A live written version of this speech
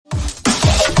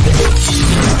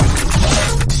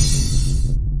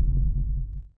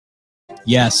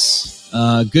Yes.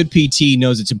 Good PT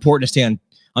knows it's important to stay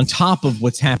on top of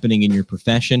what's happening in your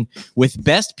profession. With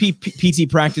best PT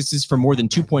practices for more than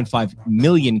 2.5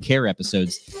 million care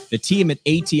episodes, the team at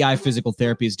ATI Physical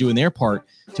Therapy is doing their part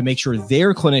to make sure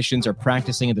their clinicians are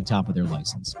practicing at the top of their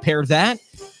license. Pair that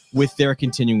with their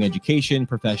continuing education,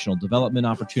 professional development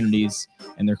opportunities,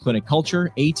 and their clinic culture.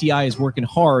 ATI is working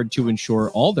hard to ensure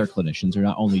all their clinicians are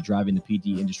not only driving the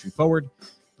PT industry forward,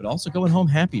 but also going home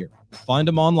happier. Find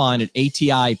them online at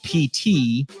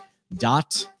atipt.com.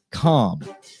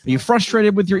 Are you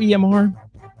frustrated with your EMR?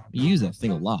 You use that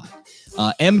thing a lot.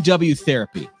 MW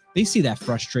Therapy. They see that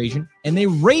frustration, and they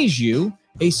raise you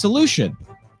a solution.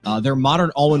 Their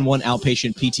modern all-in-one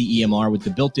outpatient PT EMR with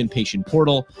the built-in patient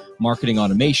portal, marketing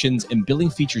automations, and billing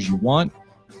features you want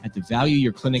at the value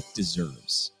your clinic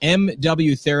deserves.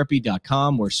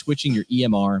 MWtherapy.com, where switching your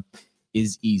EMR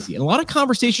is easy. And a lot of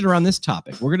conversation around this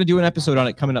topic, we're going to do an episode on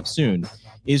it coming up soon,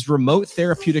 is remote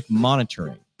therapeutic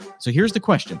monitoring. So here's the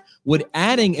question. Would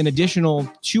adding an additional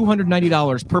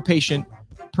 $290 per patient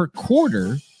per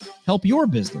quarter help your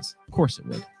business? Of course it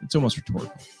would. It's almost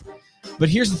rhetorical. But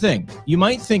here's the thing. You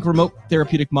might think remote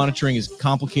therapeutic monitoring is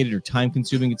complicated or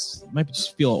time-consuming. It might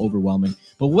just feel overwhelming.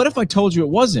 But what if I told you it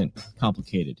wasn't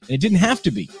complicated and it didn't have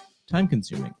to be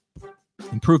time-consuming?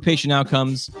 Improve patient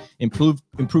outcomes, improve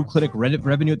clinic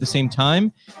revenue at the same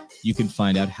time. You can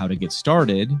find out how to get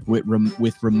started with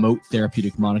remote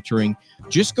therapeutic monitoring.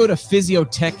 Just go to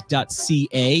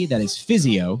physiotech.ca. That is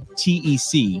physio,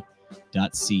 TEC.ca.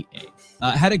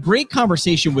 Had a great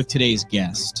conversation with today's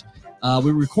guest.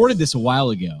 We recorded this a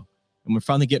while ago, and we're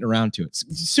finally getting around to it.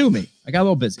 Sue me. I got a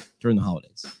little busy during the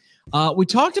holidays. We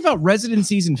talked about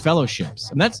residencies and fellowships,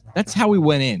 and that's how we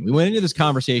went in. We went into this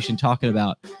conversation talking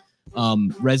about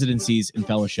residencies and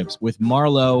fellowships with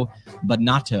Marlo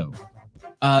Bonato.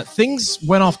 Things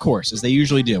went off course, as they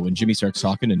usually do when Jimmy starts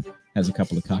talking and has a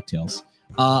couple of cocktails.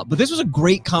 But this was a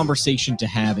great conversation to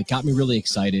have. It got me really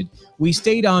excited. We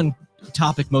stayed on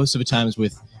topic most of the times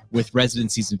with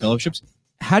residencies and fellowships.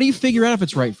 How do you figure out if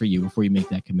it's right for you before you make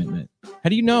that commitment? How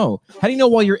do you know? How do you know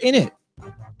while you're in it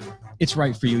it's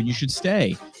right for you and you should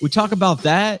stay? We talk about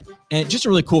that, and just a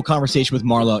really cool conversation with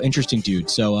Marlo. Interesting dude.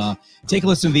 So take a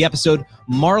listen to the episode.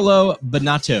 Marlo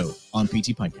Bonato on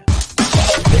PT Podcast.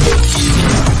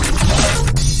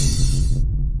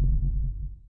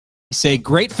 Say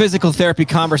great physical therapy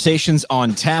conversations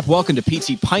on tap. Welcome to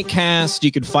PT Pintcast.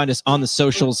 You can find us on the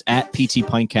socials at PT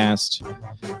Pintcast.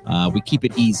 We keep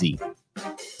it easy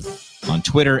on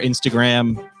Twitter,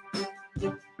 Instagram,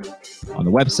 on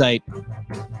the website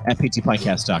at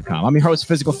ptpintcast.com. I'm your host,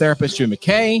 physical therapist Drew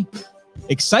McKay.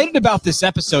 Excited about this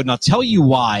episode, and I'll tell you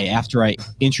why after I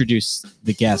introduce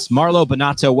the guest. Marlo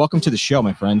Bonato, welcome to the show,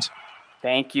 my friend.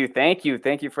 Thank you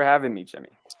for having me, Jimmy.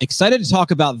 Excited to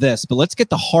talk about this, but let's get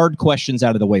the hard questions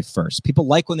out of the way first. People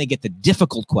like when they get the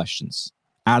difficult questions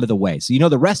out of the way. So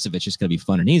the rest of it's just going to be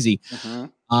fun and easy.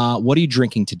 Mm-hmm. What are you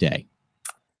drinking today?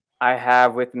 I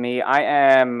have with me, I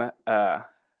am a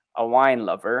wine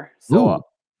lover. So,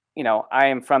 I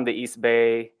am from the East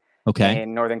Bay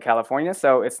in Northern California.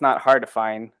 So it's not hard to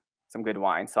find some good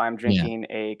wine. So I'm drinking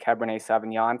a Cabernet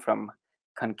Sauvignon from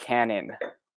Concannon.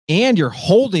 And you're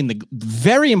holding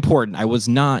very important.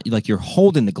 You're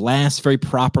holding the glass very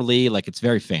properly. Like it's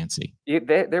very fancy.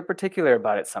 They're particular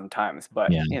about it sometimes,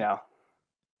 but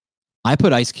I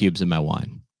put ice cubes in my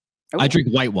wine. Ooh. I drink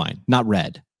white wine, not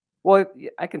red. Well,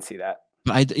 I can see that.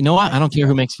 But I don't care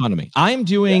who makes fun of me. I am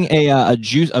doing a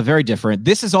juice, a very different.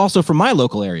 This is also from my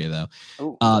local area, though.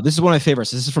 This is one of my favorites.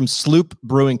 This is from Sloop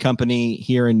Brewing Company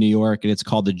here in New York, and it's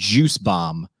called the Juice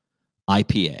Bomb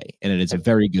IPA, and it is a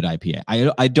very good IPA.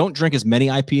 I don't drink as many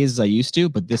IPAs as I used to,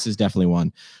 but this is definitely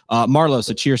one. Marlo,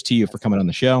 so cheers to you for coming on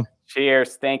the show.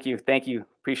 Cheers. Thank you.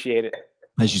 Appreciate it.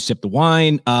 As you sip the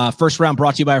wine. First round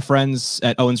brought to you by our friends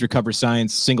at Owens Recovery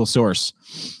Science, single source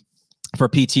for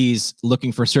PTs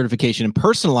looking for certification in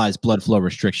personalized blood flow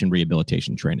restriction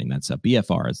rehabilitation training. That's a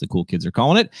BFR, as the cool kids are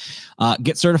calling it.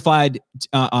 Get certified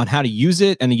on how to use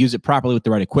it and to use it properly with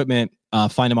the right equipment.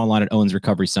 Find them online at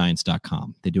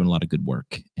owensrecoveryscience.com. They're doing a lot of good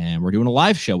work, and we're doing a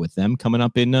live show with them coming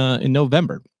up in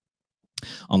November,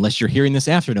 unless you're hearing this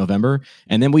after November.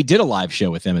 And then we did a live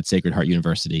show with them at Sacred Heart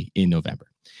University in November.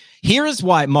 Here is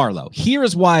why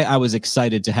I was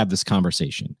excited to have this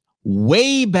conversation.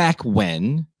 Way back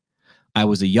when I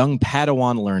was a young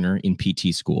Padawan learner in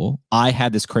PT school, I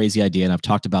had this crazy idea, and I've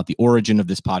talked about the origin of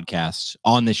this podcast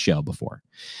on this show before.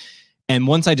 And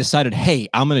once I decided, hey,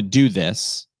 I'm going to do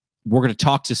this, we're going to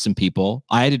talk to some people,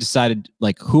 I had to decide,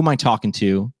 who am I talking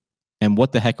to and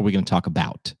what the heck are we going to talk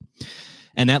about?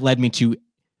 And that led me to,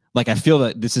 I feel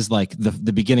that this is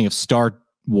the beginning of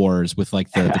Wars with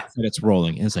like the credits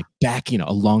rolling. And it's like back,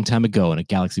 a long time ago in a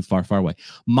galaxy far, far away.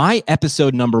 My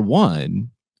episode number 1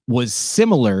 was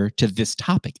similar to this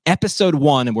topic. Episode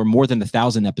 1, and we're more than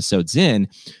 1,000 episodes in,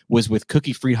 was with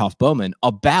Cookie Friedhoff Bowman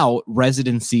about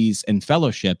residencies and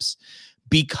fellowships,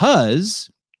 because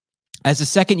as a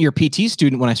second-year PT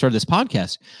student, when I started this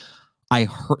podcast, I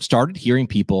started hearing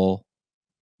people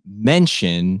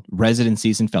mention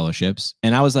residencies and fellowships.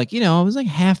 And I was like, I was like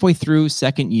halfway through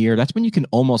second year. That's when you can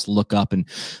almost look up and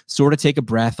sort of take a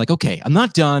breath. Like, okay, I'm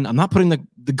not done. I'm not putting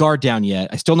the guard down yet.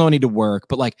 I still know I need to work,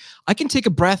 but like I can take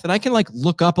a breath and I can like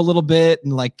look up a little bit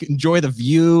and like enjoy the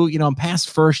view. I'm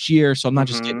past first year, so I'm not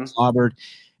just getting clobbered.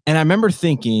 And I remember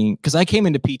thinking, because I came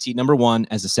into PT, number 1,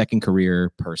 as a second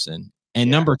career person. And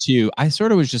number 2, I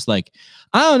sort of was just like,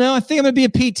 I don't know, I think I'm going to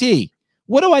be a PT.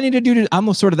 What do I need to do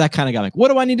I'm sort of that kind of guy. Like,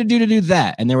 what do I need to do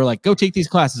that? And they were like, go take these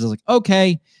classes. I was like,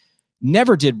 okay.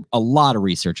 Never did a lot of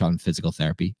research on physical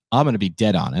therapy. I'm going to be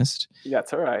dead honest. Yeah,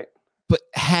 that's all right. But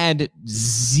had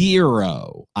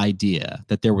zero idea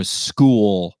that there was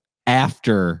school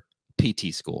after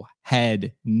PT school.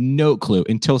 Had no clue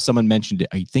until someone mentioned it.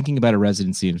 Are you thinking about a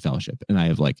residency and fellowship? And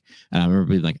I remember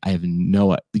being like, I have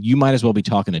no, you might as well be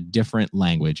talking a different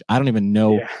language. I don't even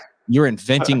know. Yeah. You're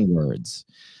inventing words.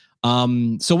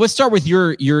 So let's start with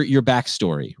your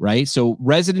backstory, right? So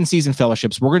residencies and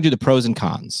fellowships, we're going to do the pros and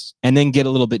cons and then get a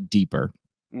little bit deeper.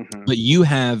 But you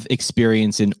have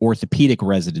experience in orthopedic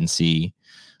residency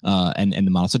and the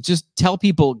model. So just tell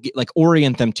people, like,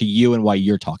 orient them to you and why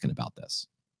you're talking about this.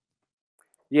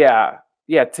 Yeah.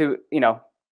 To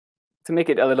make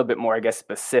it a little bit more, I guess,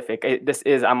 specific.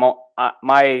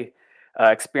 My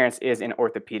experience is in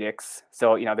orthopedics.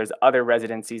 So there's other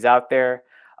residencies out there.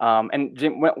 And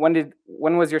Jim,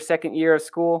 when was your second year of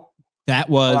school? That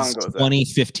was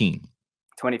 2015.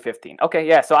 2015. Okay,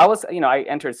 yeah. So I was, I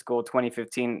entered school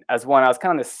 2015 as one. I was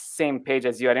kind of on the same page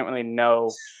as you. I didn't really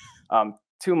know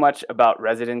too much about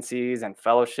residencies and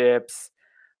fellowships.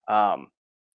 And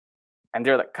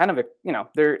they're like kind of,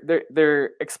 they're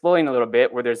exploring a little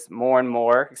bit where there's more and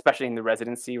more, especially in the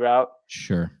residency route.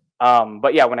 Sure.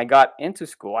 But yeah, when I got into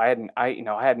school, I had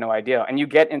no idea. And you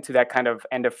get into that kind of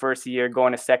end of first year,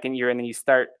 going to second year, and then you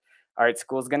start, all right,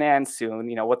 school's going to end soon.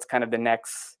 What's kind of the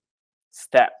next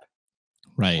step?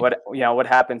 Right. What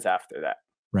happens after that?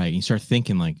 Right. And you start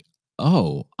thinking like,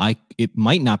 it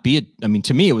might not be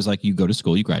to me, it was like you go to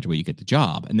school, you graduate, you get the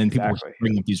job. And then people were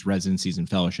bringing up these residencies and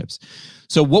fellowships.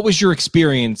 So what was your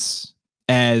experience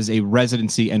as a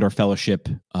residency and or fellowship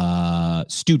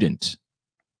student?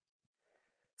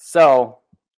 So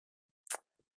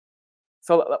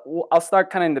I'll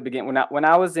start kind of in the beginning. When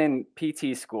I was in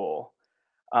PT school,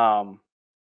 you're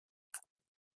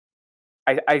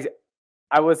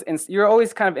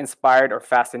always kind of inspired or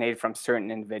fascinated from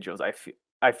certain individuals. I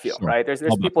feel sure. Right. There's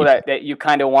people that you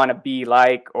kind of want to be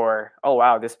like, or, oh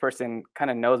wow, this person kind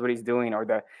of knows what he's doing, or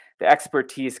the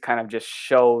expertise kind of just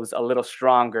shows a little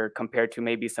stronger compared to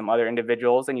maybe some other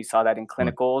individuals. And you saw that in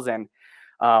clinicals and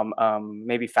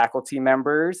maybe faculty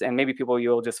members and maybe people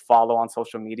you'll just follow on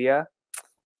social media.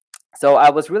 So I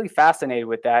was really fascinated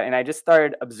with that. And I just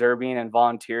started observing and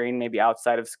volunteering maybe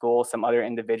outside of school, some other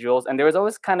individuals. And there was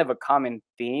always kind of a common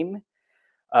theme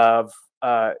of,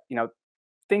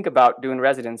 think about doing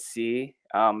residency.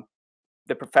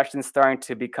 The profession's starting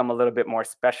to become a little bit more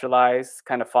specialized,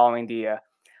 kind of following the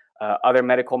other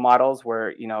medical models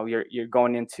where, you're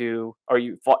going into, or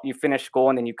you finish school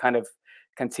and then you kind of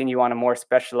continue on a more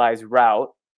specialized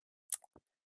route.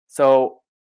 So,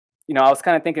 I was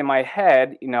kind of thinking in my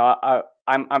head,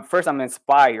 I'm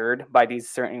inspired by these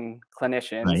certain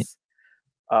clinicians.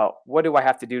 Right. What do I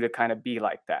have to do to kind of be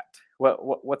like that?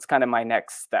 What's kind of my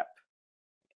next step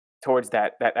towards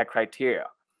that criteria?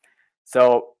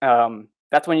 So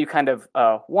that's when you kind of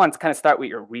start with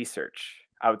your research.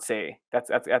 I would say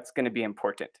that's going to be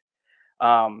important.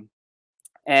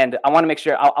 And I want to make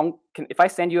sure if I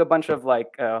send you a bunch of like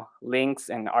links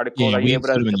and articles, are you able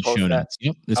to post that?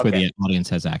 Yep. This way the audience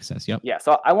has access. Yep. Yeah.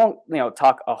 So I won't,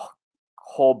 talk a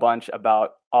whole bunch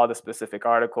about all the specific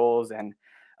articles and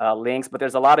links, but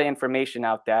there's a lot of information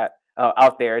out there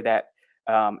that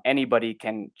anybody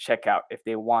can check out if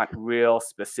they want real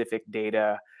specific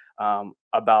data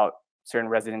about certain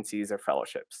residencies or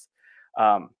fellowships.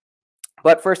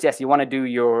 But first, yes, you want to do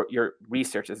your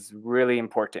research. This is really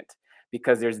important,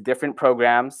 because there's different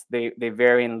programs. They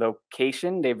vary in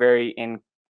location. They vary in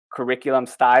curriculum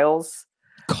styles.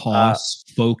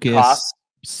 Cost, focus,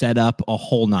 setup, a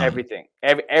whole nine. Everything,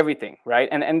 right?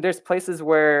 And there's places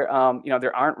where,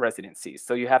 there aren't residencies.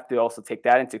 So you have to also take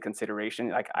that into consideration.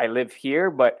 Like, I live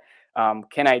here, but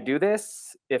can I do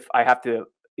this if I have to,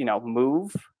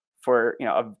 move for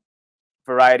a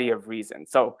variety of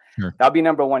reasons. So that'll be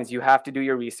number one, is you have to do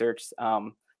your research.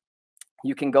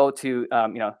 You can go to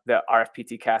the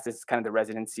RFPT cast is kind of the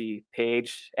residency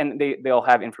page, and they'll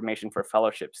have information for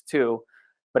fellowships too,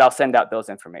 but I'll send out those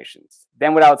informations.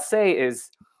 Then what I would say is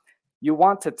you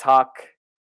want to talk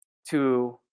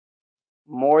to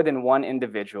more than one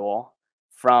individual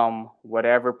from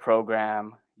whatever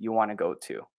program you want to go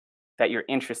to that you're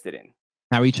interested in.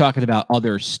 Now, are you talking about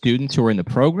other students who are in the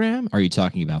program? Are you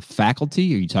talking about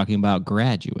faculty? Are you talking about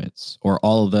graduates, or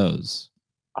all of those?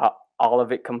 All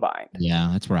of it combined. Yeah,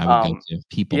 that's where I would go to.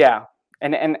 People. Yeah,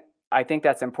 and I think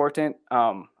that's important.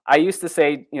 I used to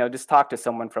say, just talk to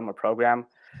someone from a program,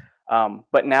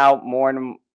 but now more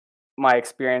in my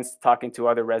experience talking to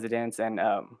other residents and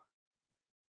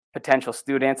potential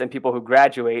students and people who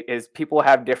graduate is people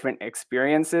have different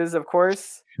experiences, of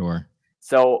course. Sure.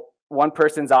 So one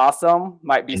person's awesome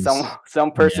might be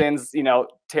some person's,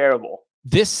 terrible.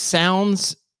 This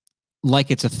sounds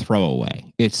like it's a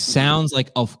throwaway. It sounds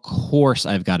like, of course,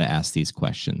 I've got to ask these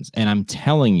questions. And I'm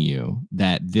telling you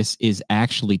that this is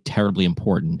actually terribly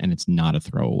important, and it's not a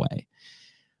throwaway.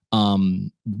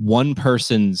 One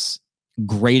person's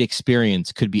great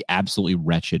experience could be absolutely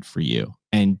wretched for you.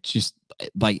 And just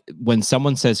like when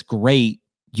someone says great,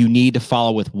 you need to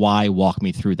follow with why, walk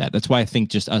me through that. That's why I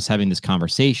think just us having this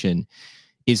conversation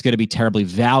is going to be terribly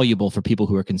valuable for people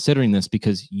who are considering this,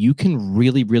 because you can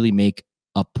really, really make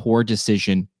a poor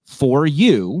decision for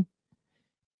you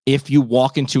if you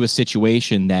walk into a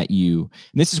situation that and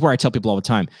this is where I tell people all the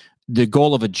time, the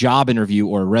goal of a job interview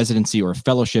or a residency or a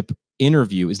fellowship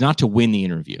interview is not to win the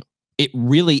interview. It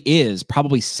really is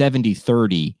probably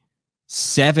 70-30,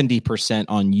 70%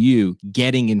 on you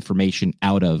getting information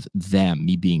out of them,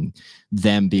 being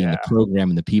the program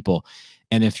and the people.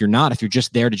 And if you're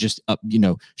just there to just,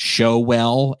 show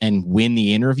well and win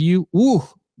the interview,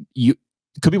 you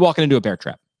could be walking into a bear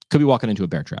trap.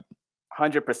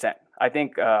 100%. I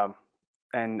think,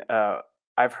 and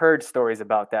I've heard stories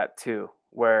about that too,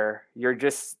 where you're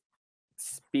just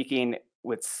speaking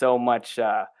with so much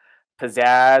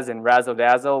pizzazz and razzle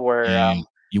dazzle, where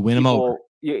you win them over.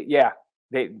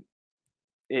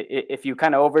 If you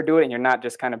kind of overdo it and you're not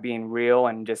just kind of being real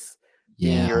and just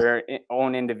being your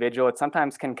own individual, it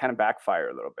sometimes can kind of backfire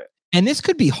a little bit. And this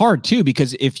could be hard too,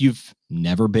 because if you've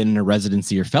never been in a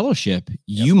residency or fellowship,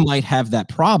 you might have that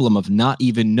problem of not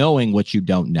even knowing what you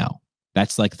don't know.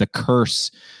 That's like the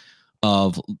curse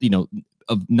of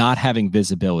not having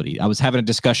visibility. I was having a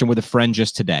discussion with a friend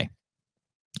just today,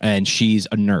 and she's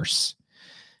a nurse.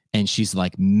 And she's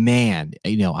like, man,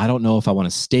 I don't know if I want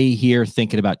to stay here,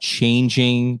 thinking about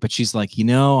changing. But she's like,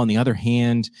 on the other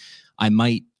hand, I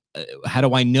might. How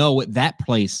do I know what that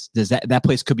place does? That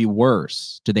place could be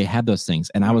worse. Do they have those things?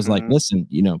 And I was like, listen,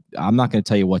 I'm not going to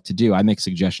tell you what to do. I make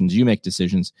suggestions. You make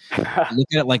decisions. Look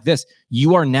at it like this.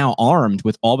 You are now armed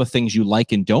with all the things you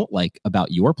like and don't like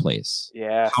about your place.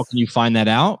 Yeah. How can you find that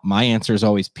out? My answer is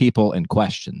always people and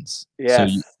questions. Yeah.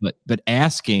 So but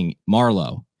asking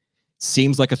Marlo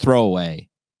seems like a throwaway.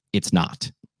 It's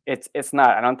not. It's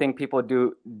not. I don't think people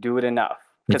do it enough.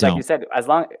 Because like you said,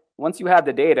 once you have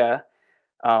the data,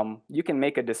 you can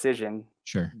make a decision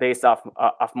based off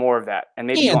more of that, and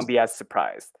maybe you won't be as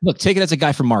surprised. Look, take it as a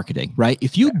guy from marketing, right?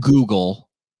 If you Google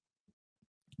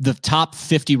the top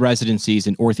 50 residencies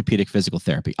in orthopedic physical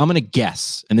therapy, I'm going to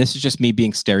guess, and this is just me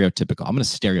being stereotypical. I'm going to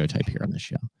stereotype here on this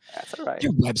show. That's all right.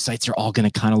 Your websites are all going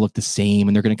to kind of look the same,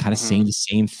 and they're going to kind of say the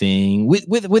same thing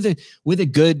with a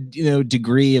good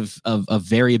degree of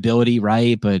variability,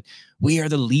 right? But we are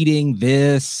the leading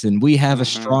this, and we have a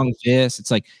strong this. It's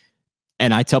like.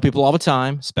 And I tell people all the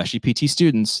time, especially PT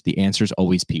students, the answer is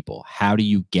always people. How do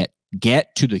you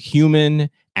get to the human,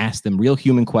 ask them real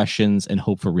human questions, and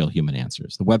hope for real human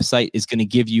answers? The website is going to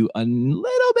give you a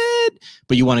little bit,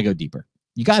 but you want to go deeper.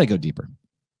 You got to go deeper.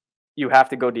 You have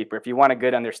to go deeper if you want a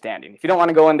good understanding. If you don't want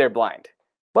to go in there blind.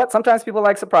 But sometimes people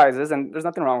like surprises, and there's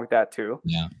nothing wrong with that too.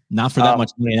 Yeah, not for that much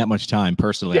money, that much time.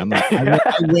 Personally, I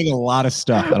wing a lot of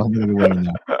stuff. I don't think I'm winning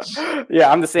that.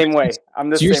 Yeah, I'm the same way.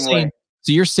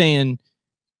 So you're saying,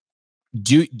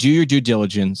 do your due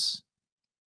diligence.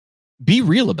 Be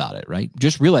real about it, right?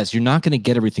 Just realize you're not going to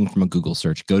get everything from a Google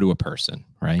search. Go to a person,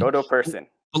 right? Go to a person.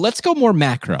 But let's go more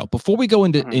macro before we go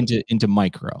into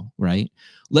micro, right?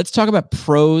 Let's talk about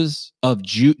pros of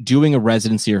doing a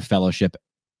residency or fellowship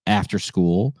after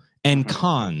school and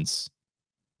cons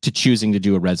to choosing to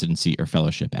do a residency or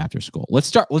fellowship after school. Let's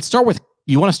start with.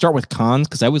 You want to start with cons,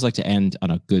 because I always like to end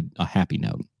on a happy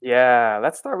note. Yeah,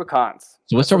 let's start with cons.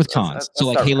 So let's start with cons. So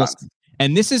like, hey, listen,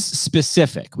 And this is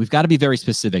specific. We've got to be very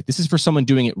specific. This is for someone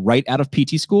doing it right out of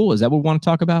PT school. Is that what we want to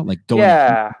talk about? Like going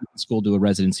to school to a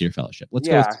residency or fellowship? Let's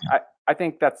go. I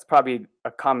think that's probably a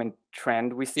common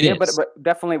trend we see. But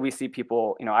definitely we see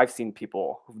people, I've seen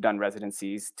people who've done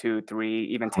residencies 2, 3,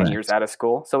 even 10 years out of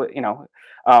school. So,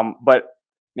 but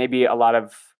maybe a lot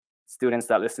of students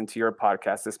that listen to your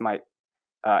podcast, this might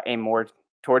aim more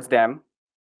towards them,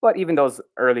 but even those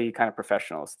early kind of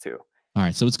professionals too. All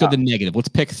right, so let's go to the negative. Let's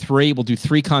pick 3. We'll do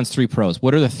 3 cons, 3 pros.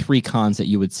 What are the 3 cons that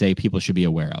you would say people should be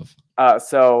aware of?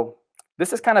 So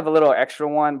this is kind of a little extra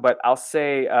one, but I'll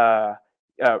say,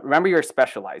 remember you're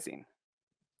specializing.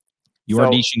 You are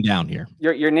niching down here.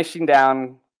 You're niching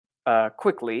down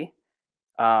quickly.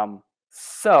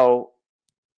 So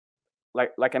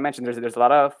like I mentioned, there's a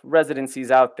lot of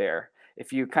residencies out there.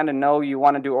 If you kind of know you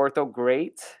want to do ortho,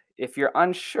 great. If you're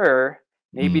unsure,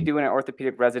 maybe doing an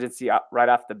orthopedic residency right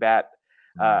off the bat,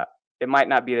 it might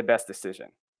not be the best decision.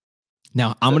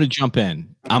 Now I'm going to jump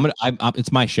in.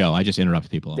 It's my show. I just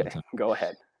interrupt people all the time. Go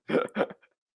ahead.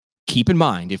 Keep in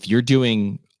mind, if you're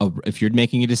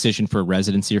making a decision for a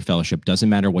residency or fellowship, doesn't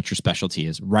matter what your specialty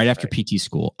is. Right after PT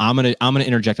school, I'm gonna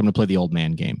interject. I'm gonna play the old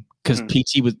man game because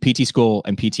PT school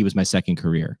and PT was my second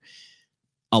career.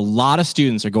 A lot of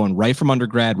students are going right from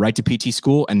undergrad right to PT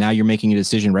school, and now you're making a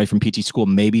decision right from PT school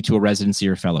maybe to a residency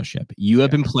or fellowship. You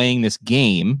have been playing this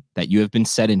game that you have been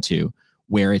set into,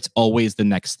 where it's always the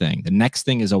next thing. The next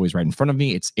thing is always right in front of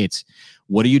me. It's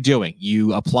what are you doing?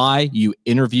 You apply, you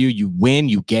interview, you win,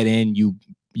 you get in, you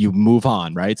move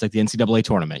on, right? It's like the NCAA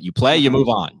tournament. You play, you move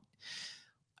on.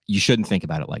 You shouldn't think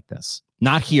about it like this.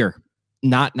 Not here.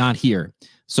 Not here.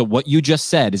 So what you just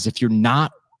said is if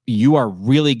you are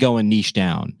really going niche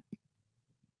down.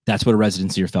 That's what a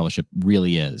residency or fellowship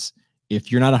really is.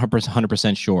 If you're not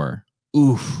 100% sure,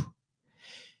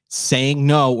 saying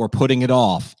no or putting it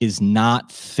off is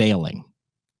not failing.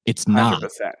 It's not.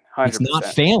 100%. It's not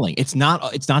failing. It's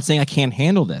not saying I can't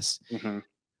handle this.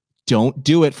 Don't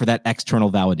do it for that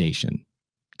external validation.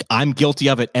 I'm guilty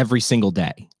of it every single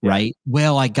day, right?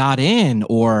 Well, I got in,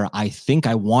 or I think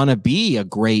I want to be a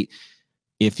great.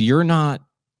 If you're not,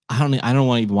 I don't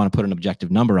even want to put an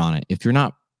objective number on it.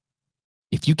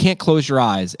 If you can't close your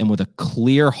eyes and with a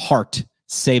clear heart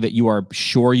say that you are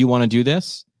sure you want to do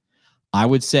this, I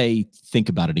would say think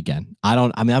about it again.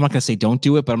 I'm not going to say don't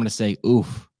do it, but I'm going to say,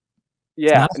 oof.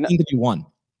 Yeah. It's not a thing that you won.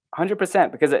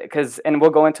 100%, because and we'll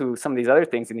go into some of these other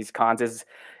things in these cons.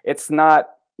 It's not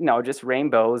just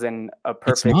rainbows and a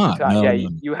perfect.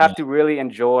 You have to really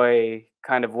enjoy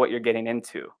kind of what you're getting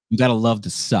into. You got to love the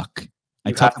suck.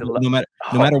 No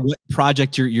matter what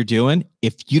project you're doing,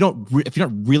 if you're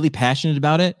not really passionate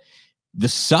about it, the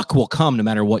suck will come no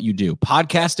matter what you do.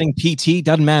 Podcasting, PT,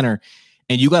 doesn't matter.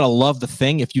 And you got to love the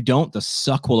thing. If you don't, the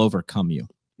suck will overcome you.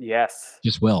 Yes.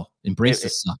 Just will. Embrace the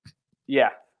suck. Yeah.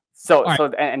 So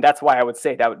and that's why I would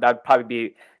say that'd probably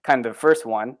be kind of the first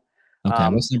one. Okay.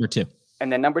 What's number 2?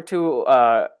 And then number 2,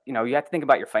 you have to think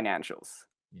about your financials.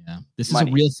 Yeah. This is a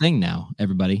real thing now,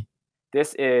 everybody.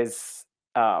 This is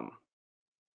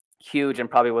huge and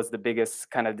probably was the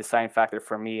biggest kind of deciding factor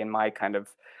for me in my kind of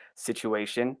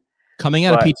situation. Coming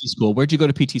out of PT school, where'd you go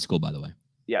to PT school, by the way?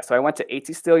 Yeah, so I went to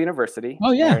A.T. Still University.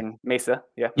 Oh, yeah. In Mesa,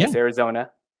 Mesa,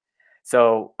 Arizona.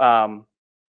 So,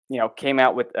 came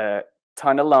out with a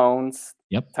ton of loans,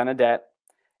 ton of debt.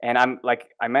 And I'm like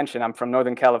I mentioned, I'm from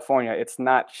Northern California. It's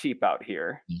not cheap out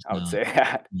here. I would say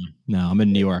that. No, I'm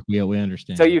in New York. We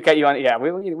understand. So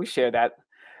we share that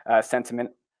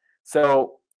sentiment.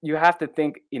 So you have to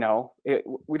think.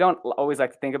 We don't always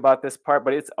like to think about this part,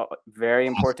 but it's very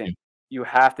important. You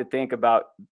have to think about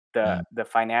the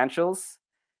financials.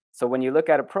 So when you look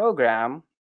at a program,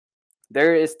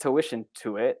 there is tuition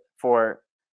to it for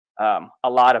a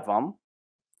lot of them.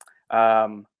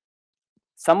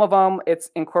 Some of them it's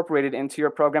incorporated into your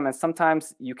program, and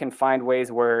sometimes you can find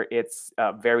ways where it's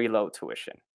very low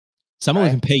tuition. Some will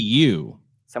even pay you.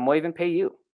 Some will even pay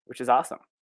you, which is awesome.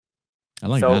 I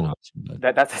like that option.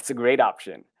 That's a great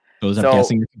option. Those I'm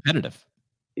guessing you're competitive.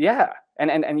 Yeah,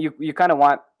 and you kind of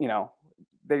want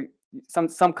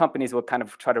some companies will kind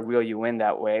of try to reel you in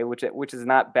that way, which is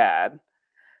not bad.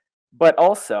 But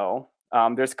also,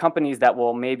 there's companies that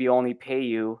will maybe only pay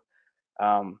you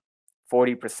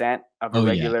 40% of a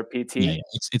regular PT. Yeah.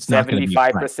 It's not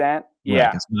 75%.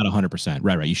 Yeah, it's not 100%.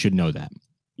 Right. You should know that.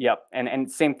 Yep, and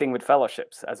same thing with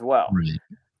fellowships as well. Right.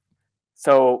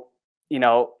 So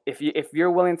if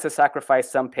you're willing to sacrifice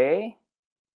some pay,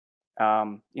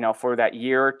 for that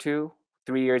year or 2,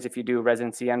 3 years, if you do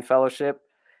residency and fellowship.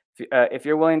 If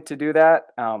you're willing to do that,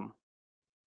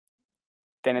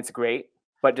 then it's great.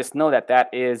 But just know that that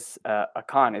is a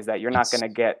con, is that you're not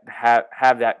going to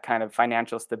have that kind of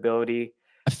financial stability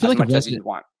as much as you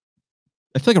want.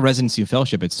 I feel like a residency and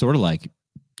fellowship, it's sort of like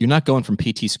you're not going from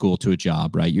PT school to a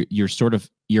job, right?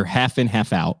 You're half in,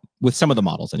 half out with some of the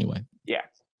models anyway. Yeah.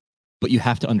 But you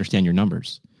have to understand your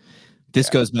numbers. This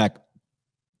goes back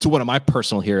to one of my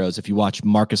personal heroes. If you watch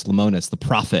Marcus Lemonis, The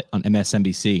Prophet on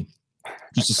MSNBC,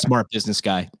 just a smart business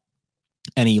guy.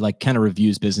 And he like kind of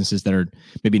reviews businesses that are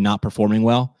maybe not performing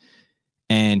well.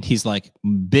 And he's like,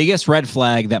 biggest red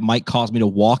flag that might cause me to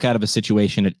walk out of a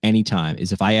situation at any time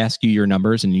is if I ask you your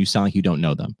numbers and you sound like you don't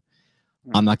know them.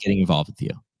 I'm not getting involved with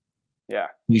you. Yeah.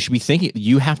 You should be thinking,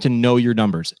 you have to know your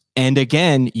numbers. And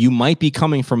again, you might be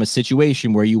coming from a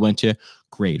situation where you went to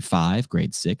grade 5,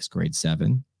 grade 6, grade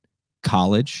 7,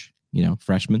 college,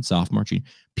 freshman, sophomore, junior,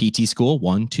 PT school,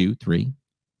 1, 2, 3.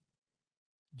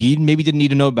 You maybe didn't need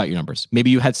to know about your numbers. Maybe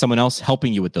you had someone else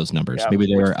helping you with those numbers. Maybe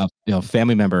they were a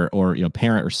family member or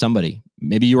parent or somebody.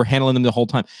 Maybe you were handling them the whole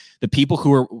time. The people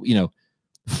who are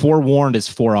forewarned is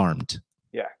forearmed.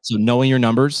 Yeah. So knowing your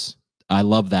numbers, I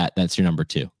love that. That's your number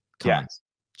 2. Cons.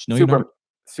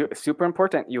 Yeah. Super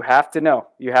important. You have to know.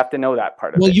 You have to know that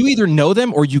part of it. Well, you either know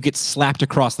them or you get slapped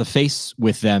across the face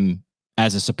with them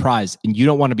as a surprise, and you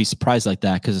don't want to be surprised like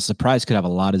that because a surprise could have a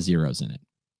lot of zeros in it.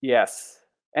 Yes.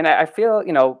 And I feel,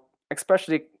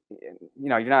 especially,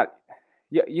 you're not,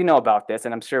 you know about this,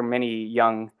 and I'm sure many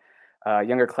younger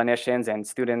clinicians and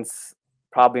students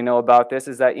probably know about this,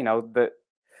 is that,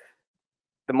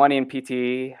 the money in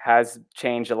PT has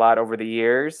changed a lot over the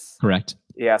years. Correct.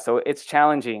 Yeah. So it's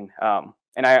challenging.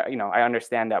 And I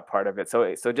understand that part of it.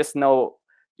 So just know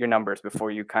your numbers before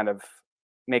you kind of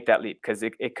make that leap, because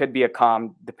it could be a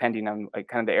con depending on like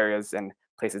kind of the areas and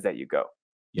places that you go.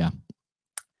 Yeah.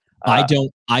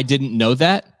 I didn't know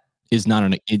that is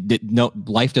not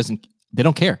life doesn't, they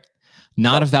don't care.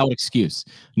 Not a valid excuse.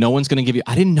 No one's going to give you,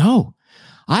 I didn't know.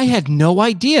 I had no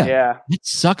idea. Yeah. It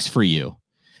sucks for you.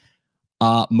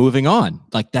 Moving on.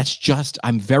 Like,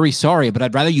 I'm very sorry, but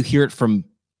I'd rather you hear it from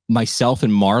myself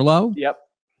and Marlo. Yep.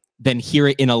 Than hear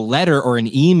it in a letter or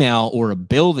an email or a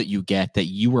bill that you get that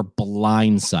you were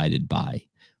blindsided by.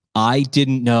 I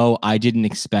didn't know. I didn't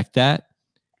expect that.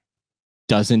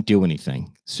 Doesn't do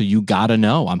anything. So you got to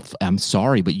know. I'm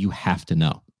sorry, but you have to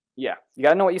know. Yeah. You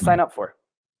got to know what you sign up for.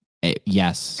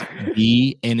 Yes.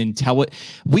 Be an intelligent.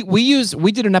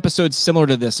 We did an episode similar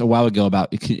to this a while ago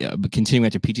about continuing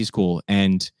after PT school.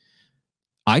 And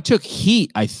I took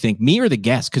heat, I think, me or the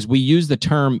guest, because we use the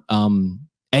term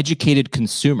educated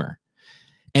consumer.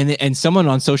 And someone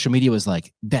on social media was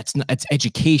like, that's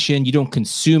education. You don't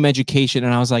consume education.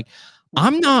 And I was like,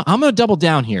 I'm going to double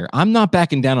down here. I'm not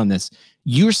backing down on this.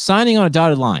 You're signing on a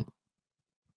dotted line.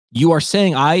 You are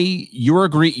saying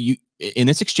in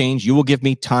this exchange, you will give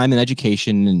me time and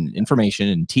education and information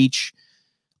and teach.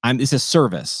 It's a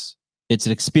service. It's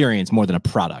an experience more than a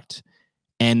product.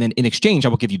 And then in exchange, I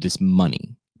will give you this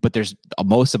money. But there's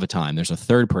most of the time, there's a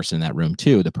third person in that room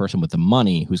too, the person with the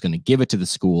money who's going to give it to the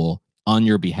school on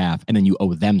your behalf, and then you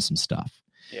owe them some stuff.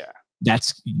 Yeah.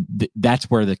 That's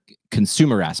where the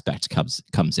consumer aspect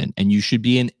comes in, and you should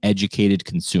be an educated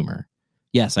consumer.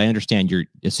 Yes, I understand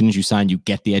as soon as you sign, you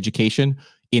get the education.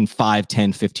 In 5,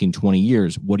 10, 15, 20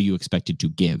 years, what are you expected to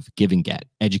give and get?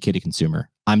 Educated consumer.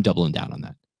 I'm doubling down on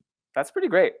that. That's pretty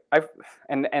great. I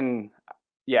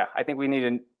think we need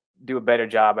to do a better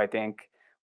job, I think,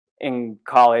 in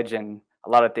college and a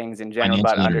lot of things in general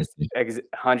about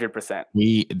 100%.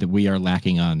 We are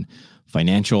lacking on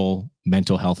financial,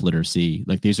 mental health literacy.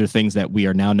 Like, these are things that we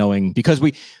are now knowing because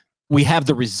we have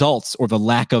the results or the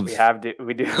lack of.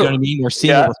 We do. You know what I mean? We're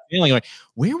seeing what we're feeling. Like,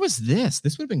 where was this?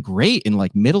 This would have been great in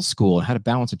like middle school, and how to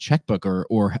balance a checkbook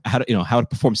or how to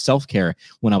perform self-care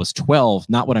when I was 12,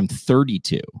 not when I'm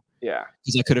 32. Yeah.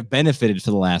 Because I could have benefited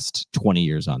for the last 20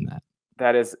 years on that.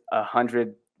 That is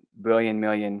 100 billion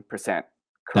million %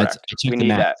 correct. We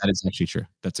need that. That is actually true.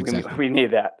 That's exactly. We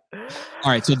need that.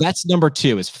 All right. So that's number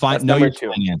 2 is know your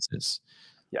finances.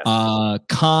 Yes.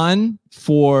 Con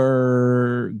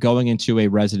for going into a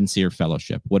residency or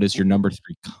fellowship. What is your number 3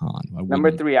 con?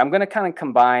 Number 3, I'm going to kind of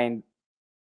combine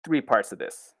 3 parts of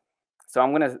this. So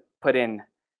I'm going to put in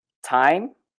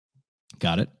time.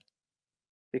 Got it.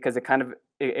 Because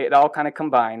it all kind of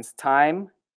combines time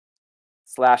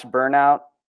 / burnout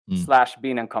 /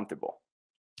 being uncomfortable.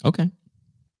 Okay.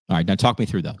 All right. Now talk me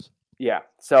through those. Yeah.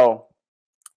 So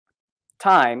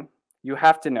time, you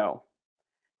have to know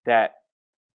that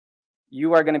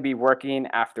you are going to be working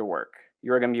after work.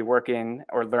 You're going to be working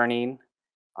or learning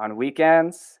on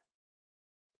weekends.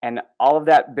 And all of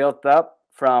that built up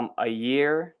from a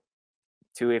year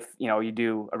to, if you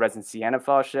do a residency and a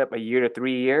fellowship, a year to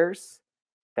 3 years.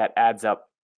 that adds up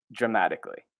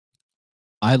dramatically.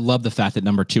 I love the fact that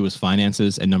number 2 is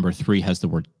finances and number 3 has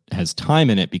time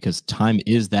in it, because time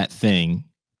is that thing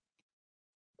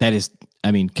that is,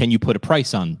 I mean, can you put a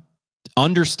price on?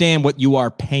 Understand what you are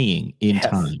paying in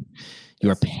time. You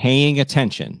are paying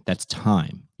attention. That's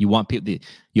time. You want people,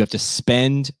 you have to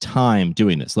spend time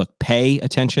doing this. Look, pay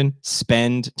attention,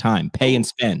 spend time, pay and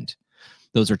spend.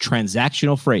 Those are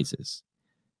transactional phrases.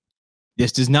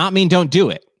 This does not mean don't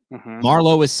do it.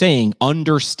 Marlo is saying,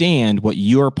 understand what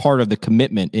your part of the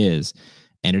commitment is,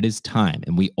 and it is time.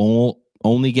 And we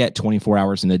only get 24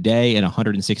 hours in a day and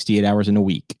 168 hours in a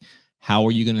week. How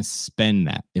are you going to spend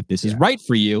that? If this is right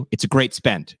for you, it's a great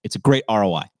spend. It's a great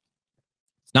ROI.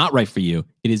 It's not right for you,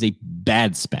 it is a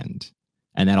bad spend.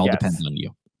 And that all depends on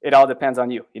you. It all depends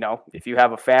on you. You know, if you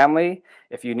have a family,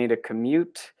 if you need a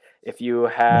commute, if you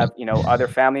have, you know, other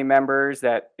family members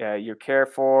that you care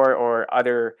for, or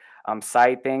other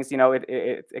side things, you know,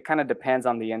 it kind of depends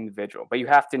on the individual. But you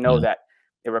have to know that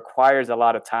it requires a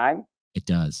lot of time. It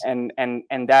does. And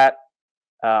that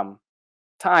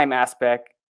time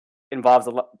aspect involves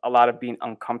a lot of being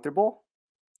uncomfortable,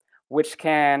 which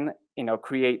can, you know,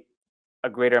 create a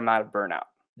greater amount of burnout.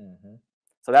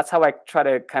 So that's how I try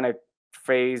to kind of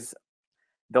phrase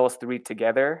those three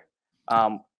together.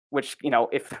 Which, you know,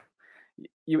 if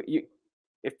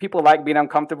people like being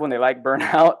uncomfortable and they like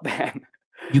burnout, then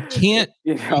you can't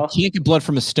get blood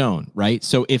from a stone, right?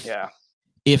 So if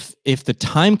the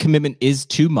time commitment is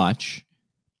too much,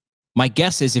 my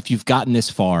guess is if you've gotten this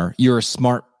far, you're a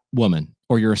smart woman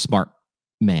or you're a smart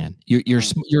man. You're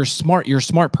a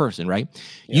smart person, right?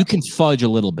 You can fudge a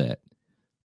little bit,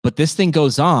 but this thing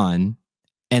goes on,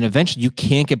 and eventually you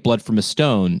can't get blood from a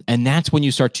stone, and that's when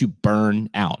you start to burn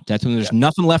out. That's when there's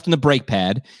nothing left in the brake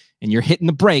pad, and you're hitting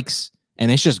the brakes, and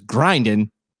it's just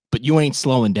grinding, but you ain't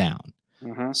slowing down.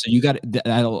 So you got.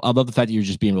 I love the fact that you're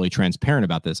just being really transparent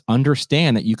about this.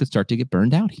 Understand that you could start to get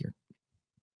burned out here.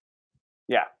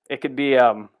 Yeah, it could be.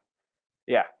 I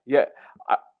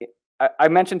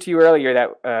mentioned to you earlier that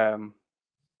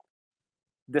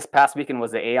this past weekend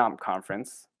was the AOM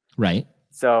conference. Right.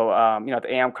 So, you know, at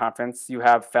the AM conference, you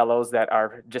have fellows that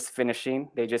are just finishing.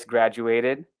 They just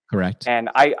graduated. Correct. And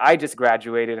I just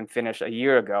graduated and finished a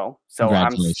year ago. So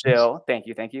I'm still, thank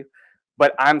you.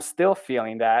 But I'm still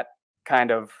feeling that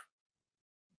kind of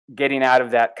getting out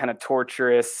of that kind of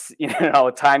torturous, you know,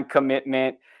 time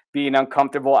commitment, being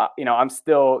uncomfortable. You know, I'm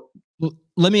still. Well,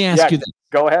 let me ask you this.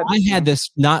 Go ahead. I had this,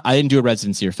 I didn't do a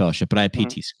residency or fellowship, but I had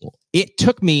PT school. It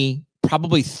took me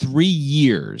probably 3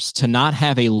 years to not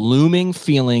have a looming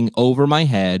feeling over my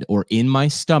head or in my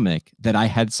stomach that I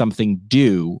had something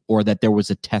due or that there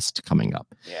was a test coming up.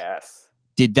 Yes.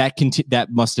 Did that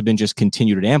that must have been just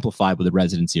continued and amplified with a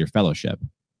residency or fellowship?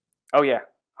 Oh yeah,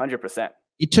 100%.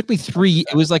 It took me 3.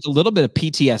 It was like a little bit of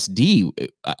PTSD.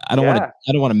 I don't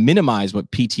want to minimize what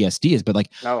PTSD is, but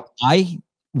like I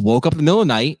woke up in the middle of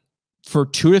the night for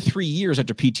 2 to 3 years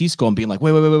after PT school and being like,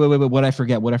 wait, what I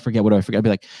forget? I'd be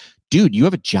like, dude, you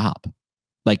have a job.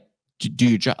 Like, do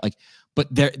your job. Like, but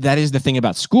that is the thing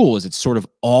about school, is it's sort of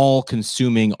all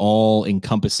consuming, all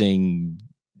encompassing.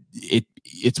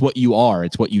 It's what you are.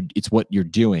 It's what you're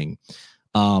doing.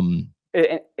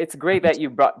 It's great that you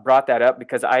brought that up,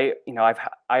 because I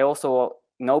also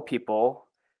know people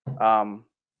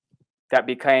that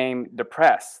became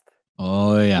depressed.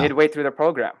 Oh yeah. Midway through the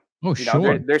program. Oh,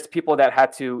 sure. There's people that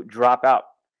had to drop out.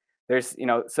 There's, you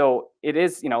know, so it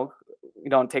is, you know,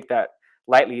 you don't take that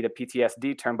lightly, the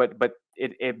PTSD term, but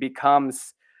it can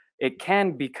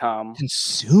become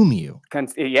consume you.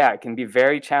 It can be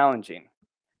very challenging.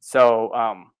 So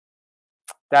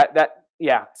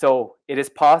so it is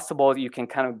possible you can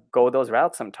kind of go those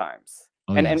routes sometimes.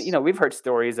 And you know, we've heard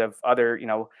stories of other, you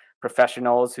know,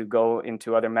 professionals who go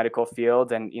into other medical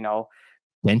fields, and, you know,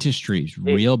 dentistry is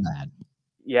real bad.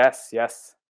 Yes.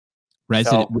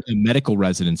 Medical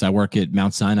residents. I work at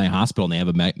Mount Sinai Hospital, and they have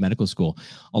a medical school.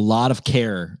 A lot of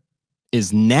care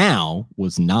was now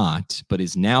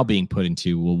being put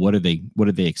into, well, what are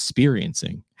they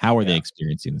experiencing? How are they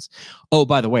experiencing this? Oh,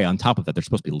 by the way, on top of that, they're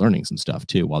supposed to be learning some stuff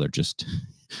too while they're just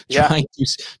trying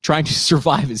to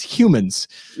survive as humans.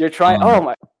 You're trying.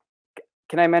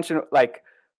 Can I mention, like,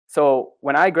 so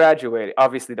when I graduated,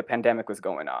 obviously the pandemic was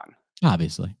going on.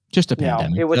 Obviously, just a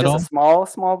pandemic. It was just a small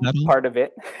part of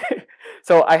it.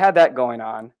 So I had that going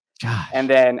on. Gosh. And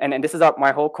then, and this is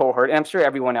my whole cohort, and I'm sure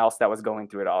everyone else that was going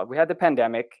through it all. We had the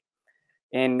pandemic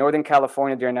in Northern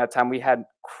California during that time. We had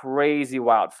crazy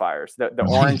wildfires. The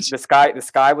orange, the sky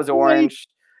was orange.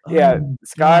 Yeah, the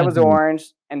sky was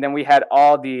orange. And then we had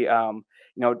all the,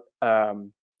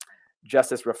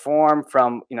 justice reform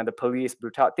from, you know, the police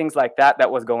brutality, things like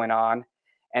that was going on.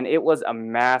 And it was a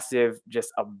massive,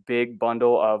 just a big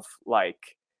bundle of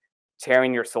like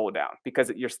tearing your soul down,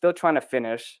 because you're still trying to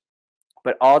finish,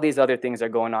 but all these other things are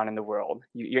going on in the world.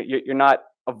 You're not,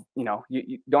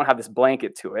 you don't have this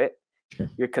blanket to it. Sure.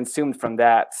 You're consumed from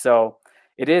that. So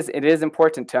it is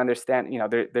important to understand,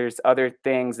 there's other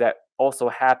things that also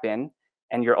happen,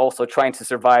 and you're also trying to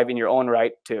survive in your own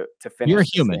right to finish. You're a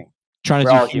this human. thing. Trying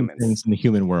We're to all do human humans. things in the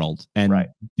human world. And Right.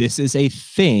 this is a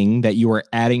thing that you are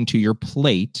adding to your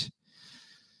plate.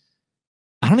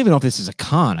 I don't even know if this is a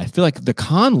con. I feel like the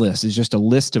con list is just a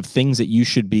list of things that you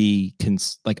should be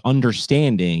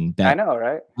understanding. That I know,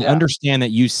 right? I understand that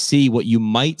you see what you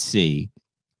might see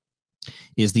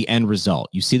is the end result.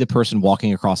 You see the person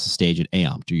walking across the stage at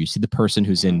AMP, or you see the person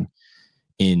who's in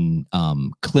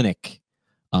clinic,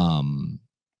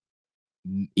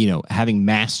 having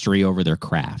mastery over their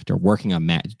craft, or working on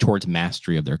towards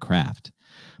mastery of their craft.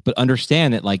 But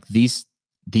understand that like these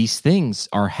things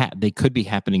are they could be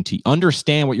happening to you.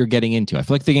 Understand what you're getting into. I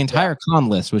feel like the entire con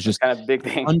list was just kind of big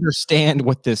thing. Understand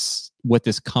what this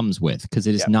comes with, because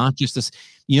it is not just this.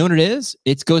 You know what it is?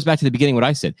 It goes back to the beginning. What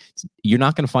I said. You're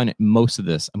not going to find most of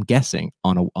this, I'm guessing,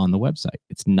 on the website.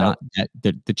 It's not that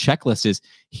the checklist is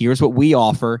here's what we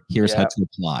offer. Here's how to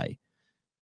apply.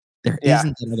 There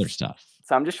isn't that other stuff.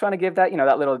 So I'm just trying to give that,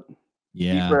 that little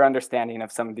deeper understanding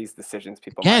of some of these decisions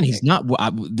people might he's make.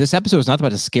 This episode is not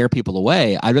about to scare people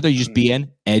away. I'd rather you just be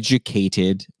an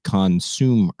educated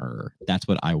consumer. That's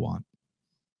what I want.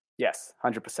 Yes,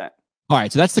 100%. All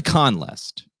right, so that's the con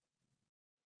list.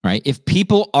 All right, if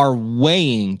people are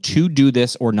weighing to do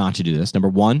this or not to do this, number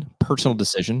one, personal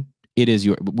decision. It is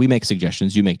we make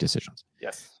suggestions, you make decisions.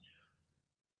 Yes.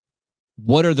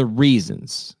 What are the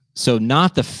reasons? So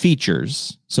not the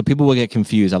features. So people will get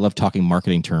confused. I love talking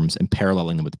marketing terms and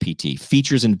paralleling them with PT.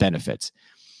 Features and benefits.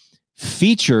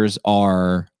 Features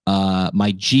are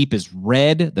my Jeep is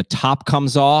red. The top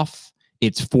comes off.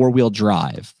 It's 4-wheel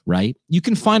drive, right? You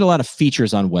can find a lot of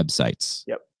features on websites.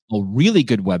 Yep. A really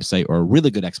good website or a really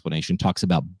good explanation talks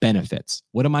about benefits.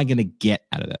 What am I going to get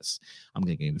out of this? I'm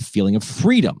going to get a feeling of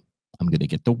freedom. I'm going to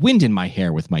get the wind in my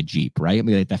hair with my Jeep, right? I'm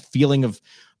going to get that feeling of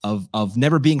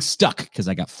never being stuck because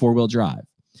I got 4-wheel drive.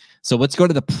 So let's go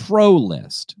to the pro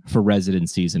list for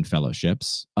residencies and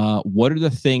fellowships. What are the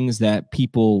things that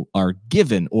people are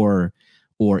given or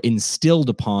instilled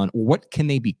upon, or what can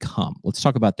they become? Let's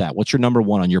talk about that. What's your number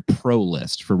one on your pro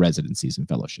list for residencies and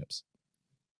fellowships?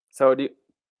 So do you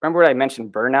remember what I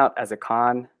mentioned burnout as a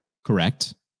con?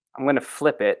 Correct. I'm going to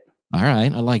flip it. All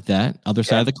right. I like that. Other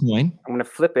side of the coin. I'm going to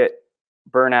flip it,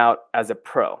 burnout as a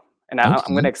pro. And I'm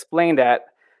going to explain that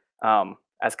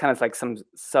as kind of like some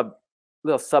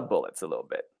little sub bullets a little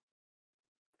bit.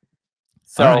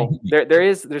 So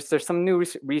there's some new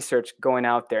research going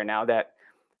out there now that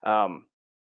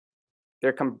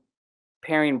they're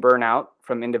comparing burnout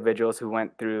from individuals who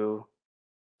went through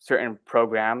certain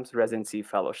programs, residency,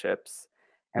 fellowships,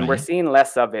 and we're seeing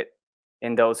less of it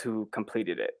in those who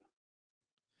completed it.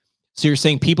 So you're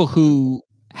saying people who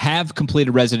have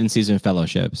completed residencies and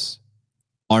fellowships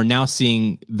are now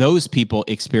seeing those people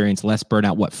experience less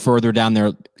burnout, what, further down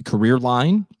their career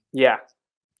line? Yeah.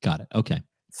 Got it. Okay.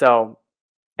 So,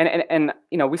 and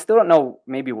we still don't know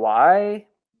maybe why,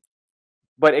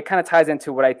 but it kind of ties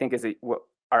into what I think is what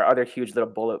our other huge little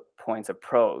bullet points of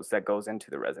pros that goes into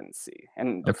the residency.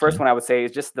 And the first one I would say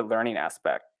is just the learning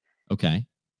aspect. Okay.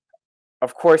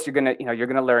 Of course, you're gonna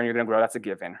learn, you're gonna grow. That's a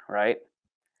given, right?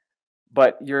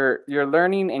 But you're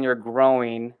learning and you're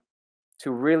growing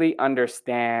to really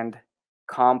understand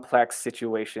complex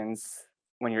situations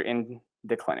when you're in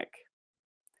the clinic.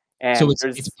 And so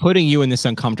it's putting you in this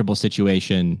uncomfortable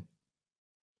situation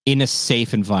in a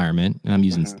safe environment. And I'm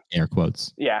using air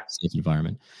quotes. Yeah. Safe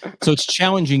environment. So it's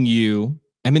challenging you.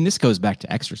 I mean, this goes back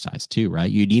to exercise too,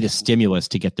 right? You need a stimulus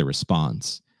to get the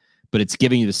response, but it's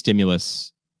giving you the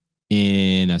stimulus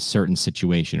in a certain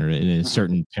situation or in a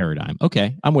certain paradigm.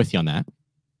 Okay. I'm with you on that.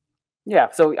 Yeah.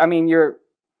 So, I mean,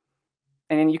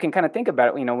 and then you can kind of think about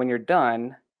it, when you're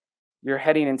done, you're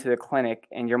heading into the clinic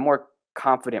and you're more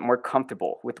confident, more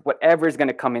comfortable with whatever is going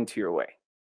to come into your way.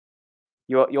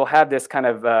 You'll have this kind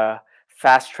of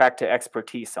fast track to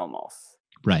expertise almost.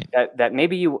 Right. That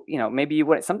maybe you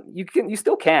wouldn't, you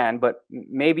still can, but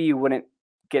maybe you wouldn't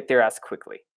get there as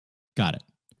quickly. Got it.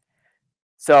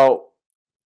 So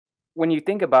when you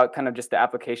think about kind of just the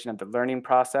application of the learning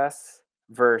process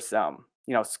versus,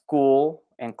 school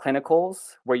and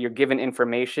clinicals where you're given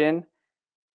information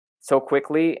so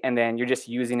quickly and then you're just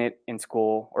using it in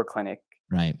school or clinic.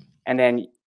 Right. And then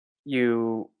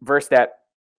you verse that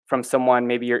from someone,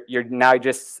 maybe you're now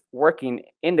just working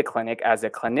in the clinic as a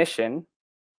clinician,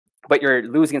 but you're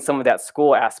losing some of that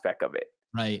school aspect of it.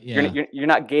 Right. Yeah. You're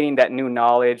not gaining that new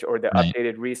knowledge or the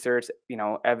updated research,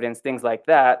 evidence, things like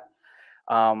that.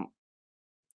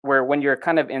 Where when you're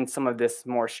kind of in some of this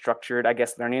more structured, I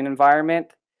guess, learning environment,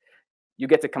 you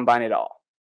get to combine it all.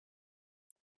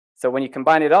 So when you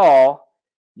combine it all,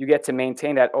 you get to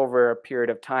maintain that over a period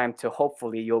of time to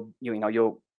hopefully you'll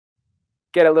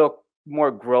get a little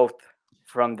more growth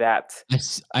from that.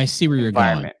 I see where you're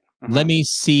going. Mm-hmm. Let me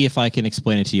see if I can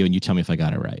explain it to you and you tell me if I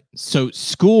got it right. So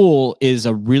school is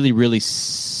a really, really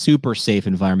super safe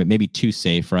environment, maybe too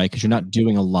safe, right? Because you're not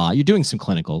doing a lot. You're doing some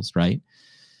clinicals, right?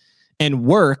 And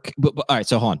work, but all right,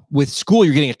 so hold on. With school,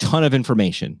 you're getting a ton of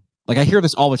information. Like I hear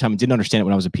this all the time. I didn't understand it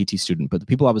when I was a PT student, but the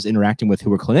people I was interacting with who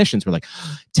were clinicians were like,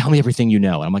 tell me everything you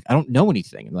know. And I'm like, I don't know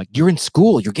anything. And like, you're in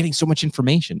school, you're getting so much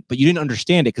information, but you didn't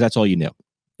understand it because that's all you knew.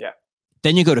 Yeah.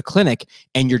 Then you go to clinic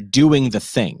and you're doing the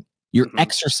thing. You're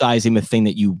exercising the thing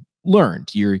that you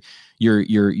learned. You're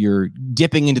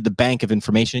dipping into the bank of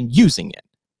information and using it.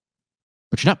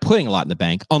 But you're not putting a lot in the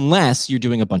bank unless you're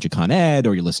doing a bunch of Con Ed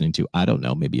or you're listening to, I don't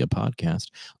know, maybe a podcast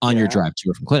on your drive to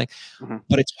or from clinic.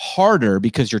 But it's harder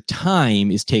because your time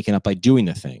is taken up by doing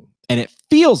the thing. And it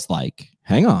feels like,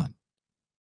 hang on,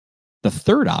 the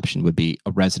third option would be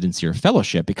a residency or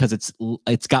fellowship because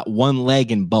it's got one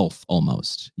leg in both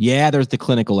almost. Yeah, there's the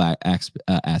clinical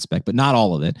aspect, but not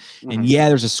all of it. And yeah,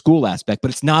 there's a school aspect,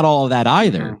 but it's not all of that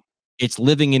either. It's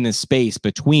living in this space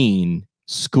between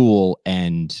school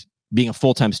and being a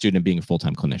full-time student and being a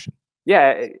full-time clinician.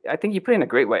 Yeah, I think you put it in a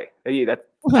great way.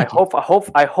 I hope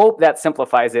that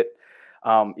simplifies it,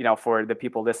 for the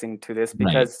people listening to this,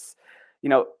 because, you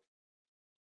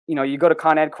go to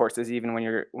Con Ed courses even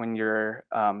when you're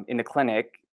in the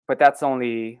clinic, but that's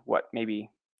only maybe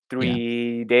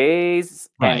 3 days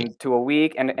and to a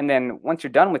week, and then once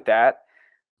you're done with that,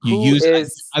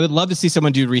 I would love to see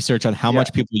someone do research on how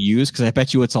much people use, because I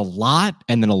bet you it's a lot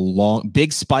and then a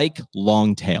big spike,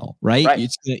 long tail, right?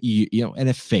 It's and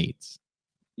it fades.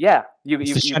 Yeah,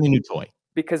 it's the shiny new toy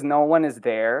because no one is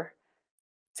there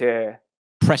to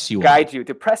press you, guide you,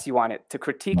 to press you on it, to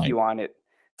critique you on it,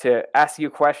 to ask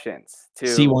you questions, to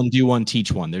see one, do one,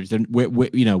 teach one. There's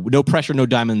no pressure, no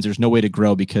diamonds. There's no way to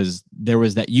grow because there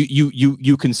was that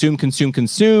you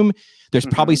consume. There's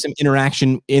probably some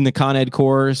interaction in the Con Ed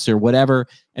course or whatever.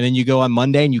 And then you go on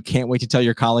Monday and you can't wait to tell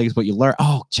your colleagues what you learned.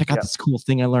 Oh, check out this cool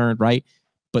thing I learned, right?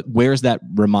 But where's that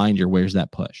reminder? Where's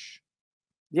that push?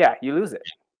 Yeah, you lose it.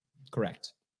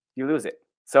 Correct. You lose it.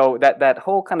 So that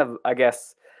whole kind of, I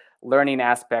guess, learning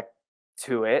aspect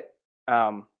to it.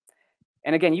 And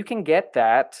again, you can get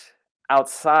that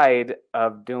outside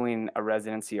of doing a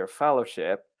residency or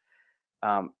fellowship.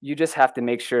 You just have to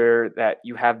make sure that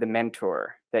you have the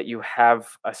mentor, that you have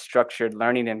a structured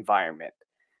learning environment,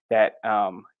 that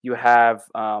you have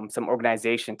some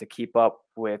organization to keep up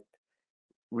with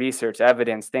research,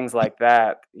 evidence, things like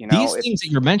that. These things that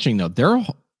you're mentioning, though,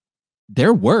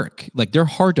 they're work. Like they're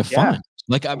hard to find.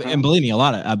 Like, and believe me, a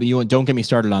lot of don't get me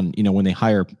started on when they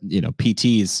hire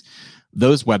PTs,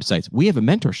 those websites. We have a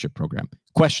mentorship program.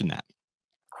 Question that.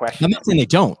 I'm not saying they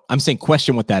don't. I'm saying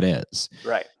question what that is.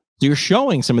 Right. So you're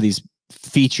showing some of these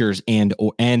features and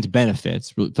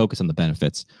benefits, really focus on the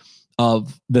benefits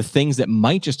of the things that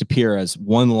might just appear as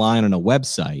one line on a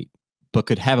website, but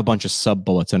could have a bunch of sub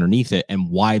bullets underneath it and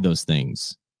why those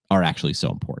things are actually so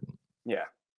important. Yeah.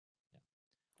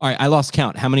 All right. I lost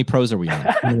count. How many pros are we on?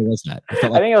 How many was that? I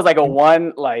think it was like a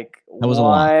one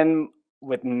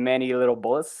with many little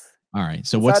bullets. All right.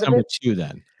 So what's number 2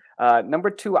 then? Number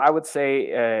 2, I would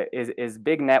say is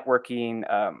big networking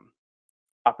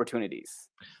opportunities.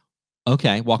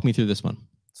 Okay, walk me through this one.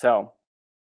 So,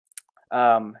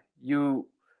 again,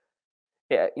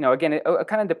 it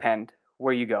kind of depend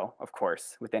where you go, of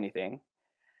course, with anything.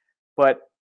 But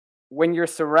when you're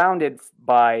surrounded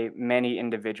by many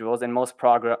individuals, and most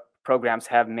programs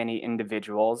have many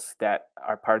individuals that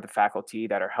are part of the faculty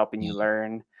that are helping you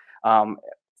learn.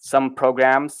 Some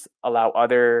programs allow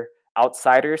other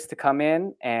outsiders to come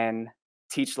in and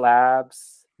teach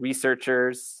labs,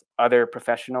 researchers, other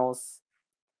professionals.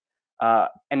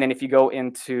 And then if you go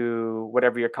into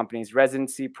whatever your company's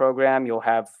residency program, you'll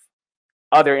have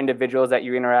other individuals that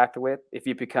you interact with. If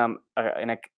you become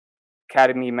an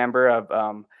academy member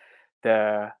of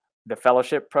the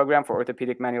fellowship program for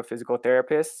orthopedic manual physical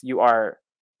therapists, you are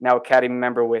now academy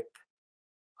member with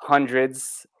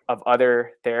hundreds of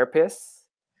other therapists.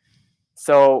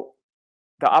 So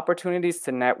the opportunities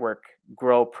to network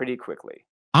grow pretty quickly.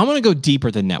 I want to go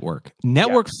deeper than network.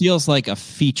 Network feels like a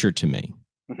feature to me.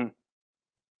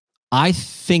 I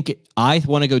think I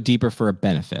want to go deeper for a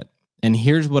benefit. And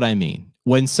here's what I mean.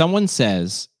 When someone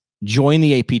says, join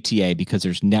the APTA because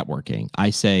there's networking, I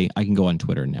say, I can go on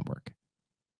Twitter and network.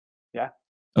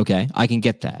 Okay, I can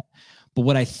get that. But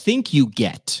what I think you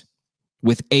get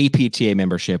with a PTA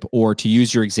membership, or to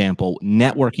use your example,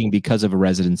 networking because of a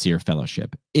residency or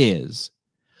fellowship, is,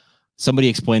 somebody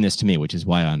explained this to me, which is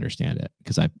why I understand it,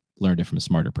 because I learned it from a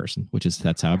smarter person,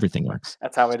 that's how everything works.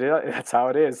 That's how it is. That's how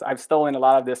it is. I've stolen a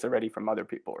lot of this already from other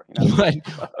people. But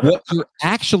what you're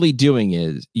actually doing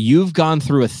is you've gone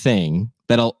through a thing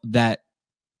that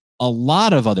a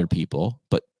lot of other people,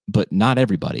 but not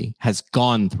everybody, has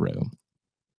gone through.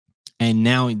 And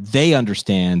now they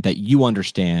understand that you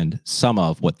understand some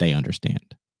of what they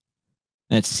understand.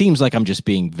 And it seems like I'm just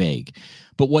being vague.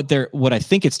 But what I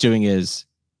think it's doing is,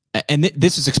 and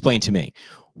this is explained to me,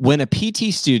 when a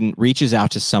PT student reaches out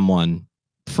to someone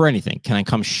for anything, can I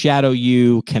come shadow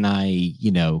you? Can I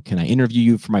interview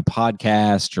you for my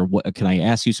podcast? Or what? Can I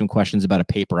ask you some questions about a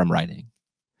paper I'm writing?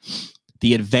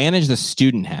 The advantage the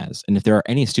student has, and if there are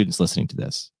any students listening to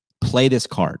this, play this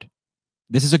card.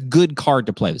 This is a good card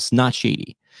to play. It's not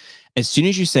shady. As soon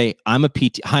as you say, I'm a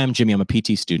PT, hi, I'm Jimmy, I'm a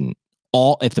PT student.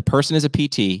 If the person is a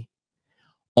PT,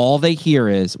 all they hear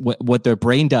is what their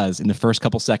brain does in the first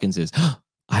couple seconds is, oh,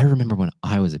 I remember when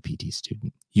I was a PT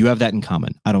student. You have that in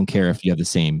common. I don't care if you're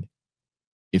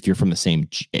from the same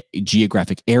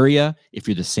geographic area, if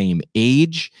you're the same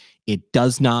age, it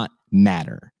does not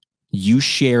matter. You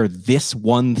share this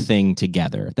one thing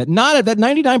together that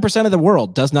 99% of the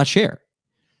world does not share.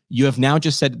 You have now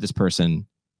just said to this person,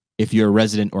 if you're a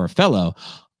resident or a fellow,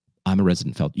 I'm a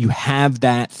resident fellow. You have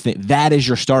that thing. That is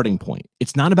your starting point.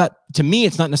 To me,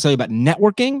 it's not necessarily about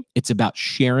networking. It's about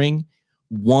sharing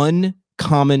one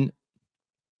uncommon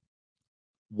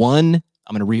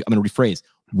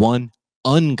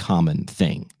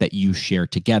thing that you share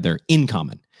together in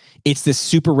common. It's this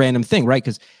super random thing, right?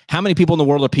 Because how many people in the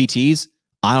world are PTs?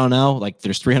 I don't know. Like,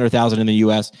 there's 300,000 in the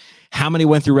US. How many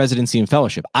went through residency and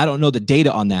fellowship? I don't know the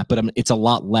data on that, but it's a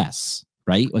lot less,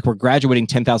 right? Like, we're graduating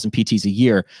 10,000 PTs a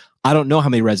year. I don't know how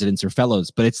many residents or fellows,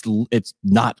 but it's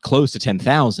not close to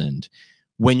 10,000.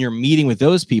 When you're meeting with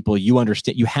those people, you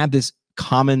understand, you have this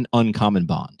common, uncommon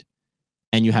bond.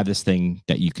 And you have this thing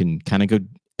that you can kind of go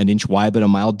an inch wide, but a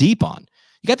mile deep on.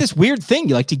 You got this weird thing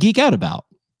you like to geek out about.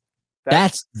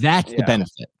 That's the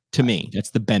benefit to me.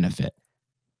 That's the benefit.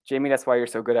 Jamie, that's why you're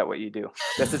so good at what you do.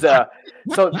 This is and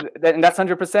that's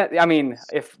 100%. I mean,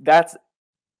 if that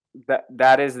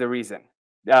is the reason.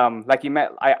 Like you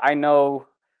met, I know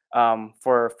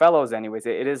for fellows, anyways,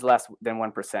 it is less than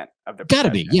 1% of the. Gotta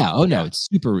be, yeah. Oh no,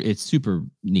 it's super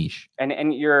niche.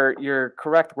 And you're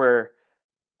correct where,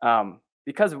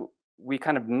 because we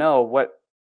kind of know what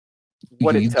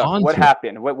it took, what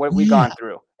happened, what we've gone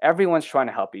through. Everyone's trying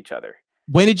to help each other.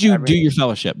 When did you do your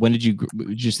fellowship? When did you,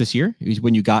 just this year?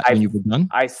 When you were done?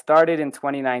 I started in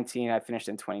 2019. I finished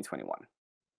in 2021.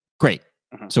 Great.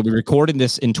 Mm-hmm. So we recorded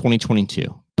this in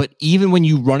 2022. But even when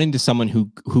you run into someone who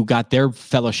got their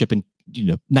fellowship in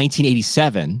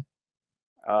 1987,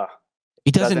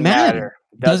 it doesn't matter.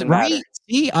 Doesn't matter. Right?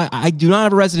 See, I do not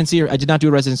have a residency, or I did not do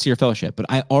a residency or fellowship, but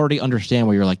I already understand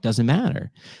where you're like, doesn't matter.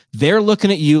 They're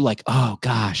looking at you like, oh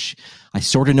gosh, I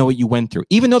sort of know what you went through,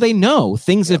 even though they know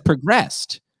things have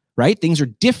progressed, right? Things are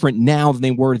different now than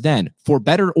they were then, for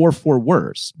better or for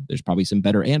worse. There's probably some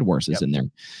better and worses in there,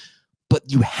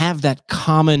 but you have that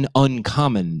common,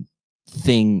 uncommon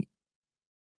thing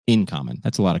in common.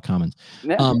 That's a lot of commons.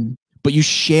 But you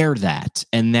share that,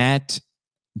 and that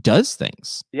does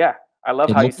things. Yeah. I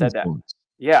love how you said that.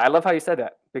 Yeah, I love how you said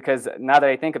that, because now that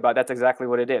I think about it, that's exactly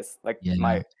what it is. Like,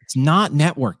 it's not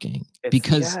networking,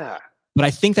 but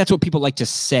I think that's what people like to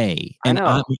say. And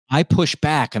I push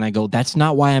back and I go, that's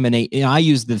not why I'm I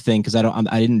use the thing, because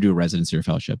I didn't do a residency or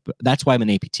fellowship, but that's why I'm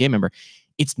an APTA member.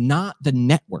 It's not the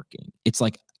networking. It's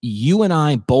like, you and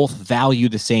I both value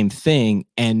the same thing,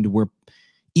 and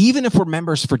even if we're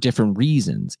members for different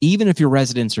reasons, even if you're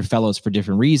residents or fellows for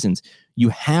different reasons, you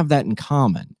have that in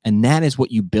common. And that is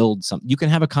what you build. You can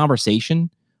have a conversation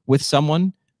with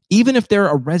someone, even if they're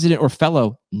a resident or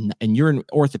fellow and you're in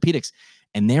orthopedics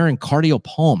and they're in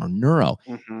cardiopulm or neuro.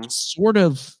 Mm-hmm. It's sort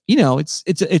of,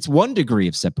 it's 1 degree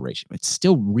of separation. It's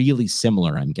still really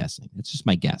similar, I'm guessing. It's just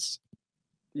my guess.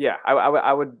 Yeah,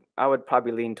 I would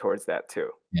probably lean towards that too.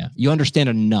 Yeah, you understand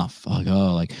enough.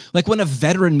 Like when a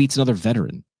veteran meets another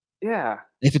veteran. Yeah.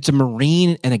 If it's a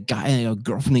Marine and a guy and a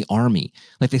girl from the Army,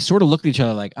 like, they sort of look at each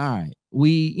other like, all right,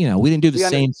 we didn't do the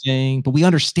same thing, but we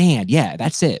understand. Yeah,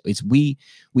 that's it. It's we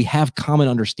have common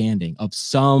understanding of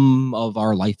some of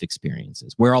our life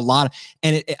experiences, where I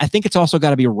think it's also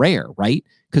got to be rare, right?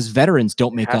 Because veterans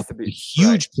don't make up a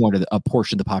huge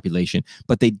portion of the population,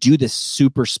 but they do this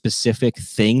super specific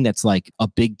thing that's like a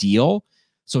big deal.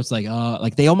 So it's like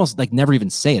they almost like never even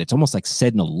say it. It's almost like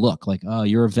said in a look, like, oh,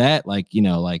 you're a vet, like,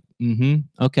 like,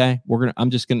 okay, I'm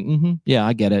just gonna, yeah,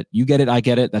 I get it, you get it, I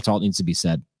get it. That's all that needs to be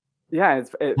said. Yeah,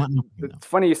 it's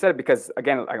funny you said it, because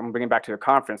again, I'm bringing back to the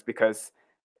conference, because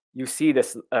you see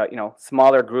this,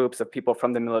 smaller groups of people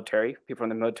from the military. People from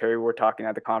the military were talking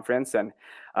at the conference, and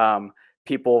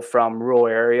people from rural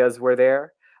areas were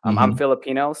there. I'm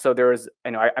Filipino, so there was,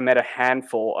 I met a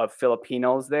handful of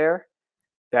Filipinos there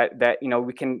that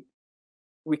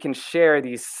we can share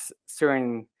these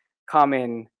certain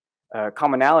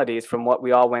commonalities from what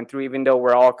we all went through, even though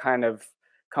we're all kind of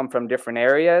come from different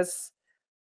areas.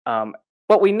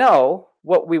 But we know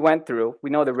what we went through.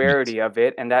 We know the rarity of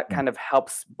it, and that kind of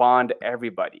helps bond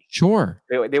everybody. Sure.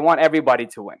 They want everybody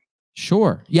to win.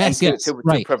 Sure. Yes. To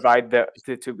right. provide to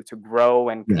grow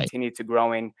and continue to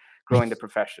growing the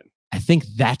profession. I think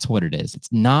that's what it is.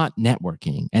 It's not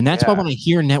networking. And that's why when I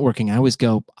hear networking, I always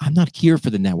go, I'm not here for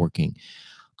the networking.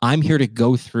 I'm here to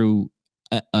go through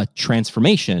a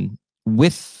transformation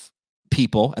with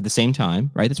people at the same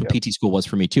time, right? That's what PT school was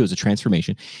for me too, as a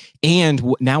transformation.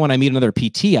 And now when I meet another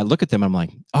PT, I look at them, I'm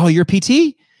like, oh, you're a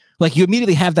PT? Like, you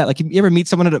immediately have that. Like, you ever meet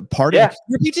someone at a party? Yeah. Like,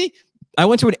 you're a PT? I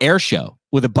went to an air show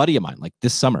with a buddy of mine, like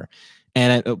this summer,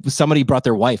 and somebody brought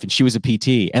their wife and she was a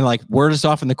PT, and like, we're just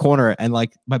off in the corner, and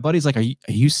like, my buddy's like, are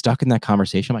you stuck in that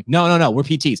conversation? I'm like, no, we're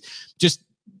PTs.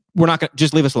 We're not gonna,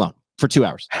 just leave us alone for 2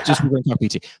 hours. We're going to talk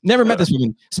PT. Never met this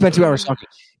woman, spent 2 hours talking.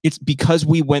 It's because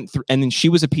we went through, and then she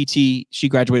was a PT. She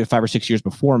graduated 5 or 6 years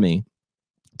before me.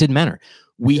 Didn't matter.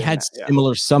 We had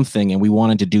similar something, and we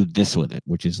wanted to do this with it,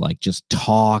 which is like, just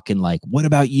talk and like, what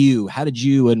about you? How did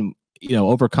you, and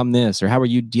overcome this, or how are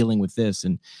you dealing with this?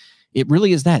 And it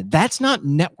really is that. That's not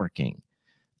networking.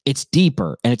 It's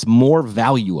deeper and it's more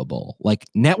valuable. Like,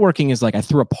 networking is like, I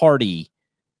threw a party,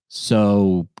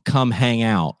 so come hang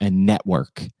out and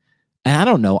network. And I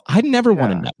don't know, I never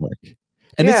want to network.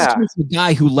 And this is a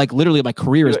guy who, like, literally my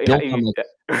career is built on, like,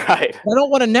 right. I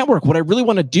don't want to network. What I really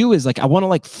want to do is, like, I want to,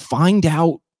 like, find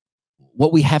out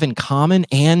what we have in common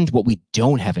and what we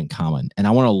don't have in common. And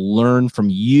I want to learn from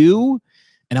you,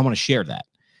 and I want to share that.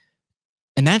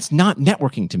 And that's not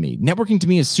networking to me. Networking to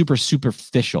me is super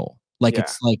superficial. Like,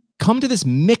 it's like, come to this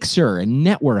mixer and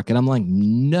network. And I'm like,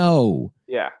 no.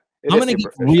 Yeah. I'm going to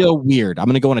get real weird. I'm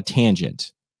going to go on a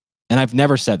tangent. And I've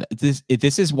never said that.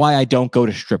 This is why I don't go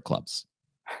to strip clubs.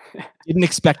 Didn't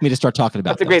expect me to start talking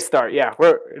about That's a great start. Yeah.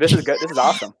 This is good. This is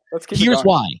awesome. Let's keep Here's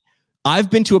why. I've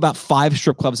been to about 5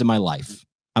 strip clubs in my life.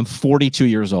 I'm 42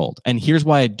 years old. And here's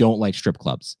why I don't like strip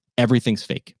clubs. Everything's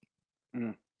fake.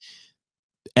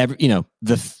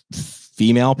 The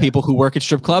female people who work at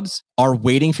strip clubs are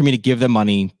waiting for me to give them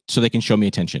money so they can show me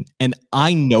attention. And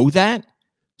I know that.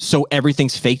 So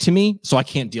everything's fake to me. So I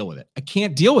can't deal with it. I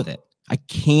can't deal with it.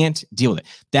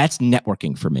 That's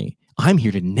networking for me. I'm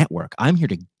here to network. I'm here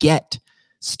to get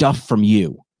stuff from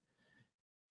you.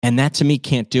 And that, to me,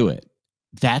 can't do it.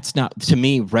 That's not, to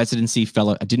me, residency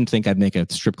fellow. I didn't think I'd make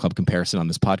a strip club comparison on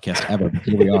this podcast ever, but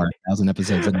here we are, 1,000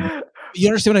 episodes in. You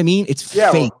understand what I mean? It's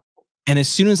fake. And as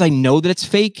soon as I know that it's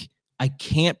fake, I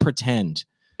can't pretend.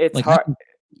 It's like, hard.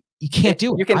 You can't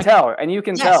do it. You can tell, and you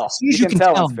can tell. As soon as you can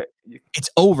tell,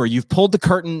 it's over. You've pulled the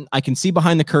curtain. I can see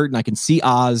behind the curtain. I can see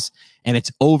Oz, and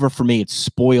it's over for me. It's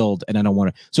spoiled, and I don't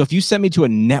want to. So if you send me to a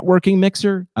networking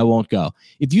mixer, I won't go.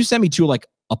 If you send me to, like,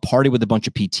 a party with a bunch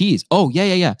of PTs, oh,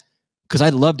 yeah. Because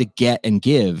I'd love to get and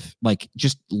give, like,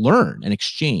 just learn and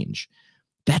exchange.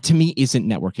 That, to me, isn't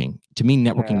networking. To me,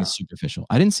 networking is superficial.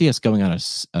 I didn't see us going on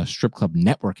a strip club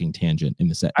networking tangent in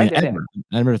the set. I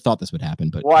never thought this would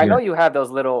happen. But I know you have those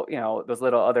little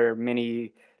other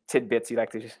mini tidbits you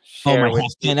like to share. Oh, my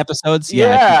half-10 episodes?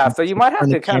 Yeah. So you might have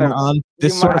to kind of on.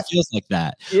 This sort of feels like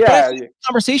that. Yeah. But I've had a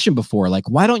conversation before. Like,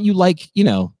 why don't you like,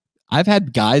 I've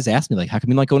had guys ask me, like, how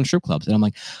come you like going to strip clubs? And I'm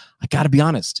like, I got to be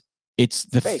honest. It's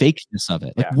the fakeness of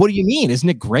it. Like, what do you mean? Isn't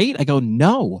it great? I go,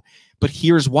 no. But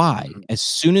here's why. As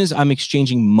soon as I'm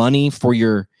exchanging money for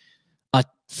your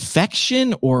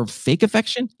affection or fake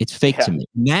affection, it's fake to me.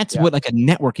 And that's what, like, a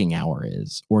networking hour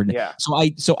is.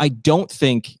 So I don't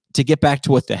think, to get back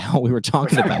to what the hell we were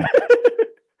talking about,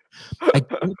 I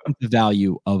don't think the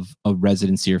value of a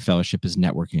residency or fellowship is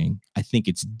networking. I think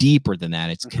it's deeper than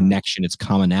that. It's connection. It's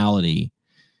commonality.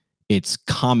 It's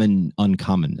common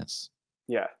uncommonness.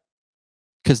 Yeah.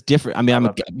 Because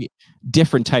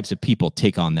different types of people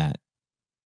take on that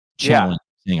challenge.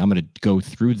 Saying, I'm going to go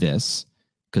through this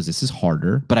because this is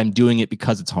harder, but I'm doing it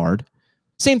because it's hard.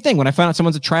 Same thing. When I find out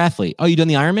someone's a triathlete, oh, you done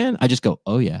the Ironman? I just go,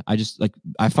 oh yeah.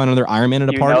 I find another Ironman at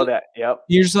a party. You know that. Yep.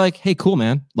 You're just like, hey, cool,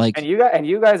 man. Like, and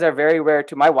you guys are very rare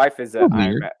too. My wife is an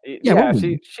Ironman. Yeah,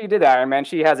 she did Ironman.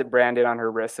 She has it branded on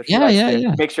her wrist, so she likes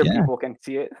to make sure people can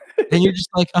see it. And you're just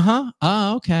like,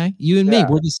 oh, okay. You and me,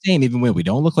 we're the same. Even when we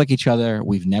don't look like each other,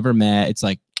 we've never met. It's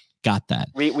like, got that.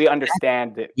 We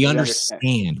understand it. We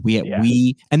understand.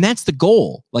 We, and that's the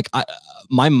goal. Like,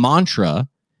 my mantra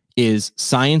is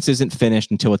science isn't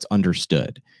finished until it's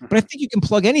understood. But I think you can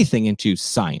plug anything into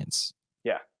science.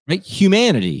 Yeah. Right.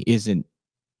 Humanity isn't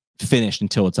finished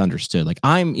until it's understood. Like,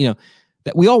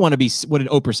 that we all want to be, what did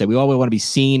Oprah say? We all want to be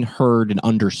seen, heard, and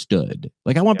understood.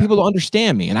 Like, I want people to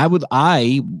understand me. And I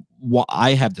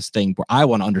have this thing where I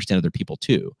want to understand other people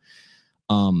too.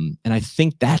 And I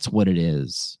think that's what it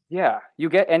is. Yeah. You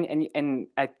get, and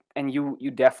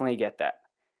you definitely get that.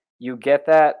 You get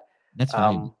that. That's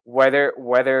valuable.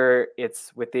 Whether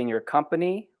it's within your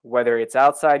company, whether it's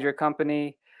outside your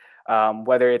company,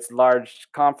 whether it's large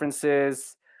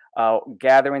conferences,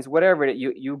 gatherings, whatever,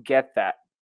 you get that.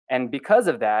 And because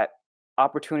of that,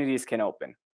 opportunities can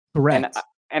open. Correct.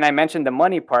 And I mentioned the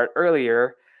money part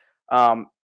earlier,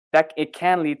 that it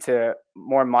can lead to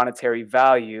more monetary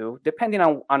value depending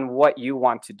on what you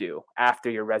want to do after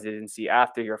your residency,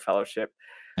 after your fellowship.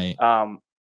 Right.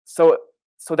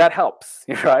 So that helps,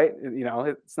 right?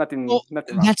 It's nothing.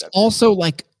 Nothing wrong.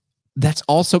 That's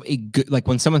also a good, like,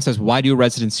 when someone says, why do a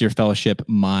residency or fellowship?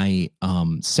 My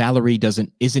salary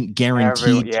isn't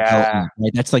guaranteed. Right?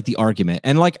 That's like the argument.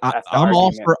 And like, I'm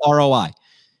all for ROI.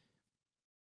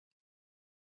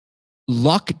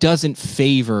 Luck doesn't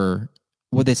favor,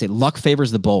 what they say, luck favors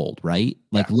the bold, right?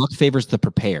 Like, luck favors the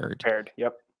prepared.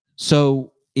 Yep.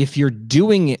 So if you're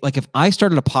doing it, like, if I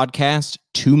started a podcast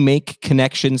to make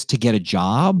connections to get a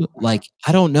job, like,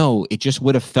 I don't know, it just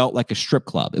would have felt like a strip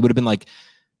club. It would have been like,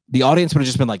 the audience would have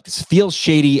just been like, this feels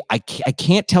shady. I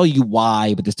can't tell you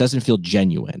why, but this doesn't feel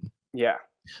genuine. Yeah.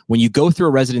 When you go through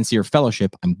a residency or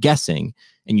fellowship, I'm guessing,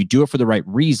 and you do it for the right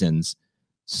reasons,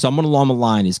 someone along the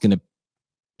line is going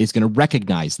to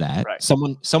recognize that. Right.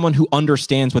 Someone who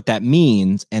understands what that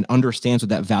means and understands what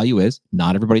that value is.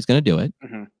 Not everybody's going to do it,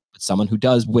 but someone who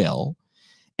does will.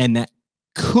 And that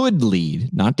could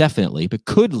lead, not definitely, but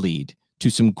could lead to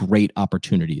some great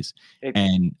opportunities.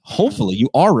 And hopefully you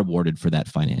are rewarded for that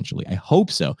financially. I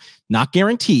hope so. Not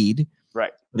guaranteed.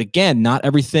 Right. But again, not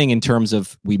everything in terms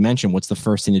of, we mentioned, what's the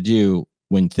first thing to do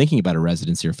when thinking about a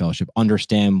residency or fellowship?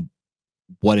 Understand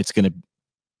what it's going to,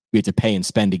 we have to pay and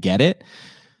spend to get it.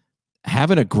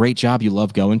 Having a great job you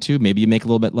love going to, maybe you make a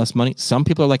little bit less money. Some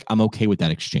people are like, I'm okay with that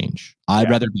exchange. I'd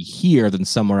rather be here than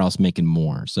somewhere else making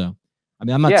more. So, I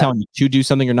mean, I'm not telling you to do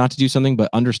something or not to do something, but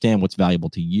understand what's valuable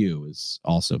to you is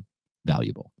also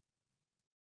valuable.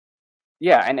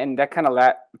 Yeah, and that kind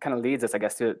of leads us, I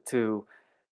guess, to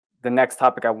the next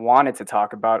topic I wanted to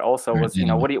talk about. Also, was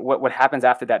what happens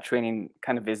after that training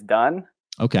kind of is done.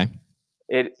 Okay.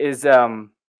 It is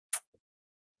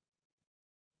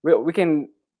we can,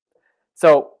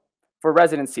 so for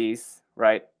residencies,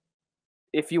 right?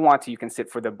 If you want to, you can sit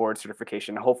for the board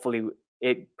certification. Hopefully,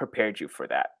 it prepared you for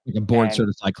that. Like a board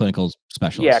certified clinical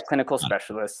specialist. Yeah, clinical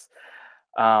specialist.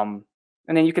 And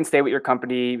then you can stay with your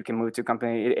company. You can move to a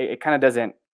company. It kind of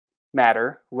doesn't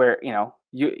matter where, you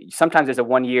sometimes there's a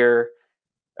 1-year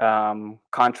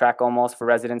contract almost for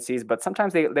residencies, but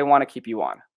sometimes they want to keep you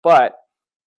on. But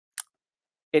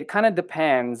it kind of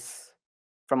depends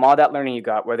from all that learning you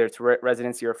got, whether it's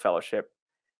residency or fellowship.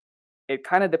 It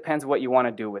kind of depends what you want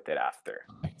to do with it after.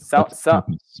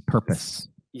 Purpose.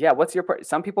 Yeah, what's your purpose?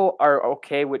 Some people are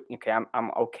okay with,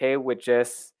 I'm okay with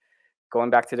just going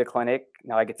back to the clinic.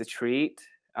 Now I get to treat.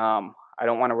 I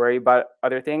don't want to worry about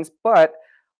other things. But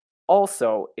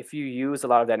also, if you use a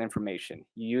lot of that information,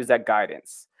 you use that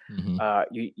guidance,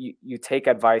 you take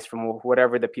advice from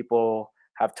whatever the people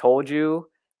have told you,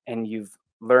 and you've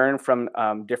learned from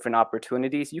different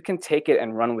opportunities, you can take it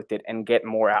and run with it and get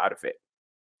more out of it.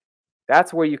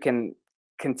 That's where you can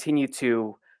continue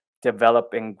to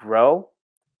develop and grow.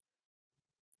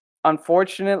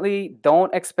 Unfortunately,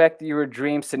 don't expect your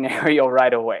dream scenario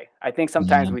right away. I think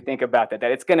sometimes we think about that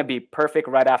it's going to be perfect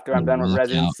right after I'm done with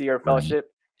residency or fellowship.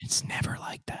 Right. It's never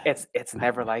like that. It's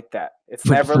never like that. It's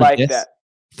never like that.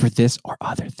 For this or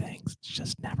other things, it's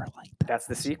just never like that. That's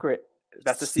the secret.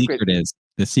 That's the secret.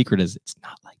 The secret is it's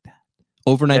not like that.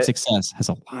 Overnight success has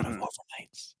a lot of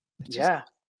overnights.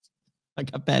 I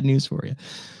got bad news for you.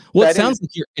 Well, it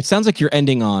sounds like you're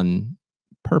ending on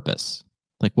purpose.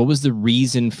 Like, what was the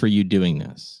reason for you doing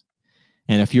this?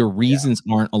 And if your reasons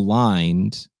aren't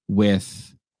aligned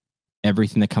with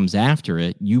everything that comes after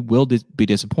it, you will be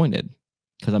disappointed.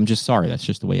 because I'm just sorry. That's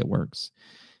just the way it works.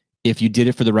 If you did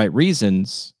it for the right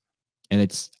reasons, and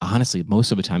it's honestly,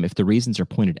 most of the time, if the reasons are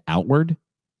pointed outward,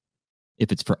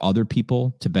 if it's for other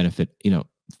people to benefit,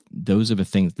 those are the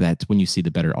things, that's when you see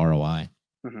the better ROI.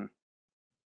 Mm-hmm.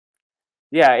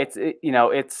 Yeah,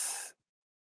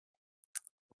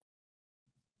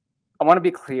 I want to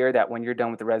be clear that when you're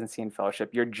done with the residency and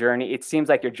fellowship, your journey, it seems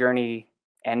like your journey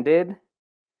ended,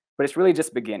 but it's really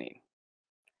just beginning.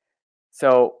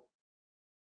 So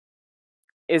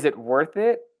is it worth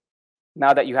it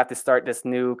now that you have to start this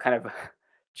new kind of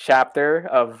chapter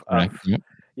of Yep.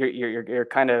 You're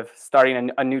kind of starting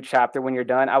a new chapter when you're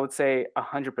done? I would say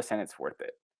 100% it's worth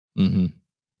it. Mm-hmm.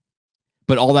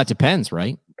 But all that depends,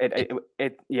 right?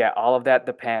 Yeah, all of that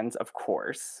depends, of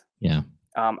course. Yeah.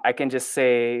 I can just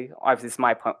say, obviously, it's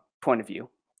my point of view.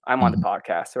 I'm on the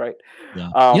podcast, right? Yeah.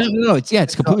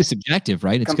 It's completely subjective,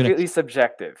 right? It's completely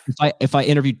subjective. If I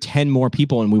interviewed 10 more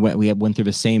people and we went through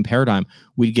the same paradigm,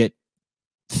 we'd get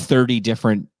 30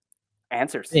 different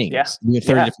answers. Things. Yeah. We get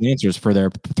 30 different answers for their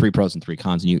 3 pros and 3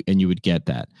 cons, and you would get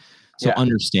that. So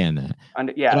understand that.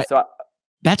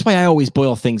 That's why I always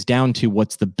boil things down to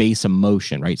what's the base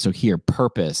emotion, right? So here,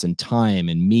 purpose and time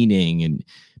and meaning, and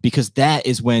because that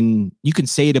is when you can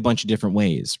say it a bunch of different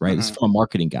ways, right? This is from a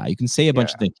marketing guy. You can say a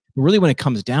bunch of things, but really when it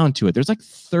comes down to it, there's like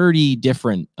 30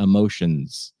 different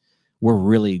emotions we're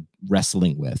really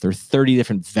wrestling with, or 30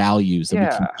 different values that we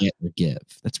can get or give.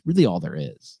 That's really all there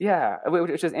is. Yeah,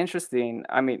 which is interesting.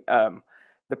 I mean,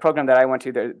 the program that I went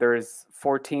to, there's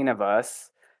 14 of us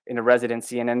in the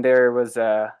residency, and then there was 6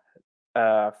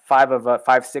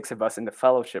 of us in the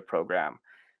fellowship program.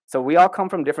 So we all come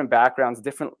from different backgrounds,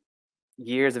 different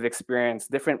years of experience,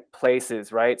 different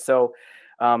places, right? So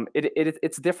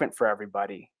it's different for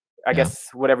everybody. I guess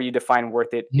whatever you define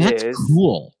worth it is. That's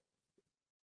cool.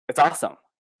 It's awesome.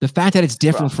 The fact that it's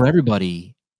different for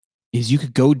everybody is you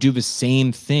could go do the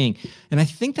same thing. And I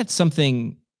think that's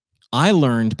something I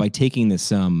learned by taking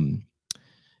this.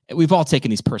 We've all taken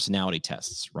these personality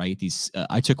tests, right?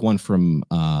 I took one from,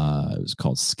 it was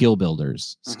called Skill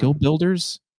Builders. Skill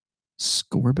Builders?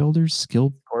 Score Builders?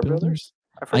 Skill Builders?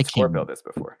 I've heard Score Builders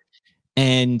before.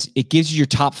 And it gives you your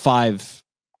top 5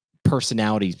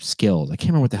 personality skills. I can't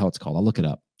remember what the hell it's called. I'll look it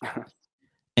up.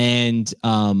 And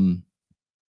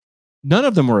none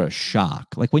of them were a shock.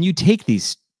 Like when you take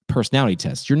these personality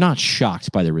tests, you're not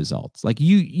shocked by the results. Like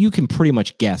you can pretty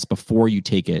much guess before you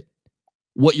take it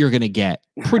what you're going to get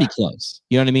pretty close.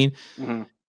 You know what I mean? Mm-hmm.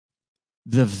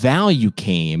 The value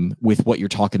came with what you're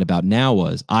talking about now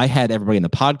was I had everybody in the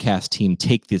podcast team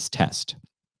take this test.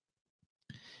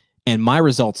 And my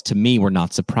results to me were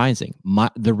not surprising.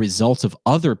 The results of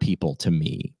other people to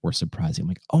me were surprising. I'm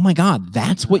like, oh my God,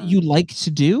 that's what you like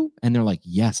to do? And they're like,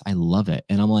 yes, I love it.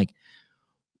 And I'm like,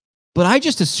 but I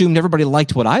just assumed everybody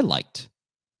liked what I liked.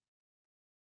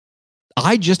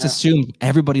 I just assumed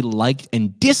everybody liked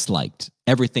and disliked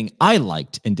everything I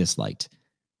liked and disliked.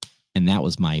 And that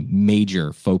was my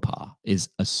major faux pas, is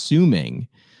assuming.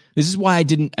 This is why I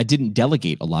didn't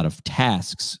delegate a lot of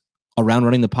tasks around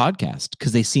running the podcast,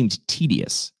 because they seemed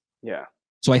tedious. Yeah.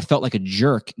 So I felt like a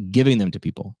jerk giving them to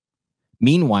people.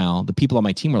 Meanwhile, the people on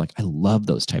my team were like, I love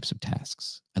those types of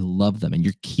tasks. I love them. And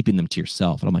you're keeping them to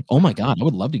yourself. And I'm like, oh my God, I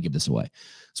would love to give this away.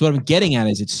 So what I'm getting at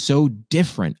is it's so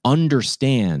different.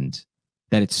 Understand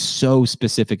that it's so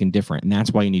specific and different. And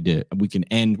that's why we can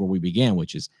end where we began,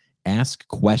 which is ask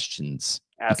questions.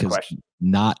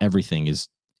 Not everything is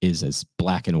as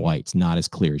black and white. It's not as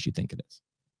clear as you think it is.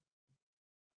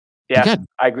 Yeah,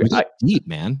 I agree. We got deep,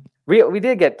 man. We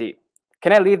did get deep.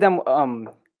 Can I leave them,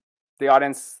 the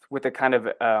audience, with a kind of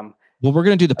well, we're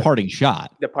gonna do the parting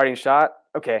shot. The parting shot.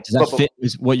 Okay. Does that fit?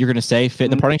 Is what you're gonna say fit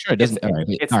in the parting shot? It doesn't.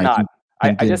 It's not.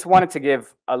 I just wanted to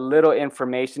give a little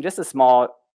information, just a small.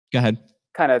 Go ahead.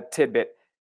 Kind of tidbit.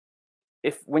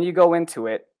 When you go into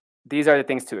it, these are the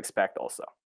things to expect also.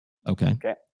 Okay.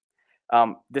 Okay.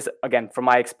 This, again, from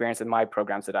my experience in my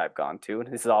programs that I've gone to,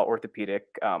 this is all orthopedic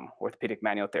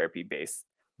manual therapy based.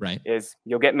 Right. Is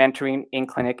you'll get mentoring in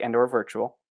clinic and or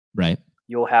virtual. Right.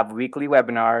 You'll have weekly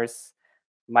webinars,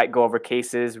 might go over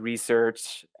cases,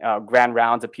 research, grand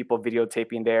rounds of people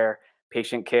videotaping their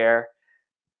patient care.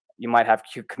 You might have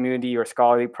community or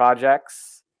scholarly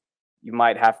projects. You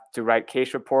might have to write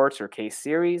case reports or case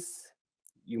series.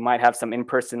 You might have some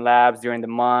in-person labs during the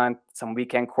month, some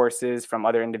weekend courses from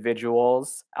other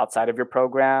individuals outside of your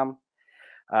program.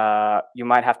 You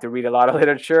might have to read a lot of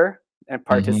literature and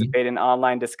participate in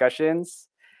online discussions.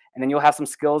 And then you'll have some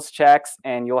skills checks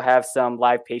and you'll have some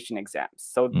live patient exams.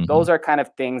 So those are kind of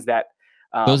things that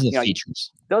those are the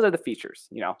features. Those are the features,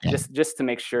 just to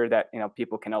make sure that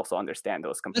people can also understand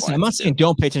those components. Listen, I'm not saying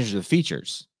don't pay attention to the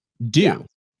features, do. Yeah.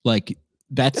 Like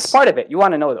it's part of it. You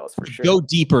want to know those for sure. Go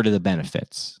deeper to the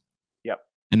benefits. Yep.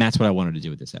 And that's what I wanted to do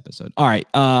with this episode. All right.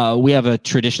 We have a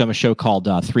tradition of a show called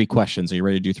 3 Questions. Are you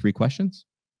ready to do 3 questions?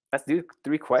 Let's do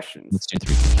 3 questions. Let's do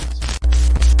 3 questions.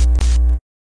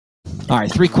 All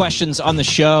right. 3 Questions on the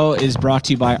show is brought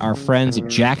to you by our friends at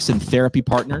Jackson Therapy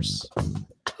Partners.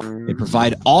 They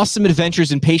provide awesome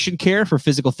adventures in patient care for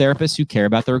physical therapists who care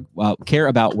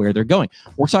about where they're going.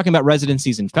 We're talking about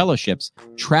residencies and fellowships.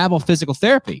 Travel physical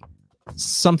therapy.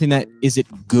 Something that, is it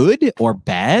good or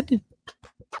bad?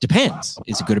 Depends.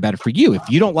 Is it good or bad for you? If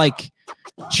you don't like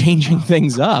changing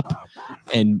things up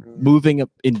and moving up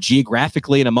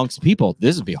geographically and amongst people,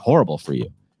 this would be horrible for you.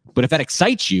 But if that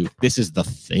excites you, this is the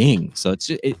thing. So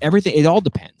everything. It all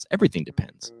depends. Everything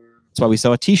depends. That's why we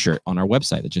sell a T-shirt on our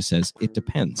website that just says "It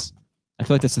depends." I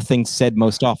feel like that's the thing said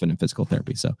most often in physical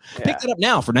therapy. So pick that up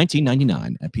now for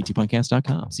 $19.99 at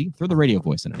ptpodcast.com. See, throw the radio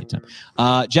voice in anytime.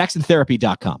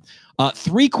 JacksonTherapy.com.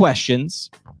 3 questions.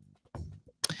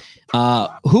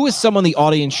 Who is someone the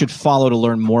audience should follow to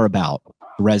learn more about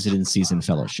residencies and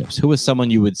fellowships? Who is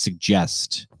someone you would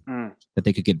suggest that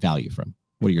they could get value from?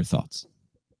 What are your thoughts?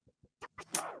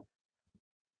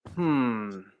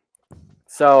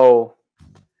 So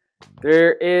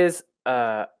there is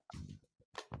a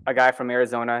guy from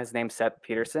Arizona. His name's Seth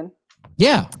Peterson.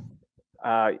 Yeah.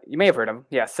 You may have heard him.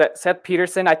 Yeah, Seth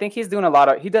Peterson. I think he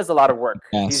does a lot of work.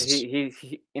 Yes.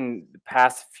 He in the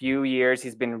past few years,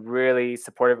 he's been really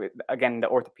supportive, again, in the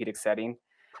orthopedic setting.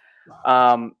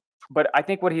 But I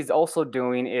think what he's also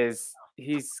doing is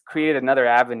he's created another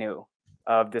avenue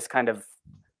of this kind of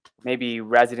maybe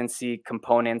residency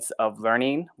components of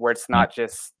learning, where it's not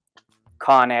just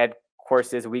con ed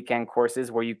courses, weekend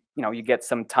courses, where you get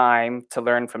some time to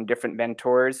learn from different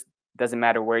mentors. Doesn't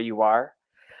matter where you are.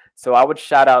 So I would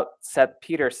shout out Seth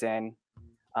Peterson.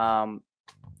 And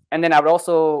then I would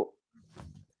also,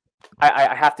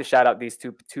 I have to shout out these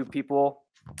two people.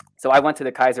 So I went to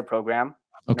the Kaiser program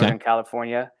in Northern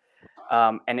California.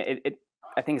 And it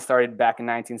I think it started back in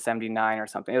 1979 or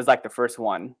something. It was like the first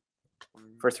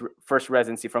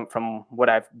residency from what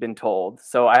I've been told.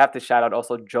 So I have to shout out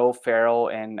also Joe Farrell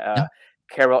and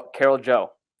Carol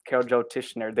Joe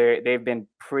Tishner. They've been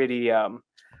pretty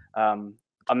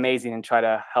amazing and try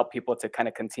to help people to kind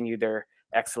of continue their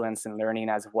excellence in learning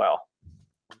as well.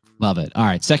 Love it. All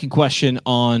right. Second question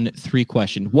on 3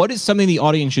 questions. What is something the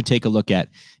audience should take a look at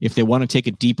if they want to take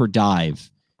a deeper dive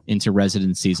into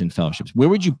residencies and fellowships? Where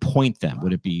would you point them?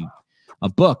 Would it be a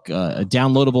book, a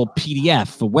downloadable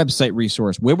PDF, a website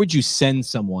resource? Where would you send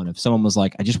someone if someone was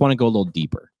like, I just want to go a little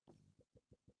deeper?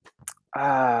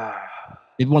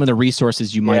 Maybe one of the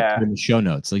resources you might put in the show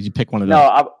notes. Like you pick one of those.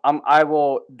 No, I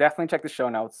will definitely check the show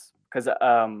notes because,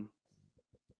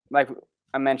 like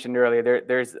I mentioned earlier,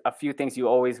 there's a few things you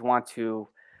always want to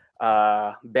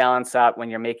balance out when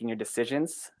you're making your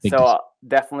decisions.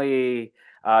 Definitely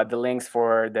the links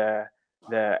for the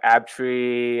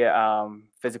AbTree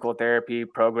physical therapy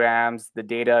programs, the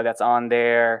data that's on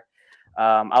there.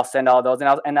 I'll send all those,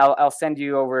 and I'll send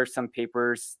you over some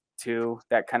papers too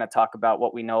that kind of talk about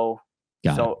what we know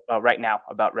right now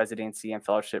about residency and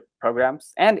fellowship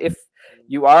programs. And if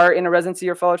you are in a residency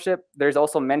or fellowship, there's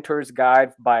also Mentor's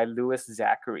Guide by Louis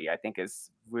Zachary. I think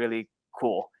is really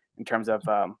cool in terms of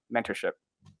mentorship.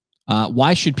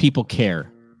 Why should people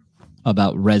care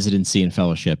about residency and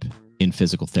fellowship in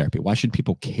physical therapy? Why should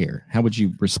people care? How would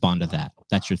you respond to that?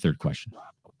 That's your third question.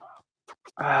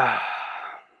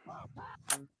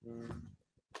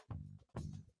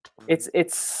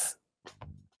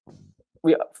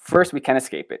 We can't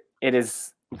escape it. It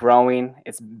is growing.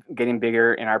 It's getting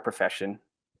bigger in our profession.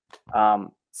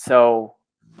 So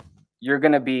you're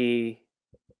going to be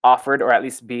offered, or at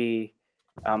least be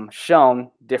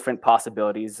shown, different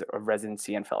possibilities of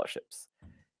residency and fellowships.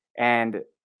 And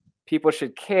people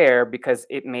should care because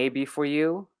it may be for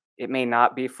you. It may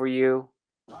not be for you.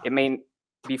 It may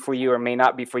be for you or may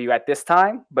not be for you at this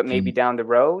time, but maybe down the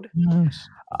road. Yes.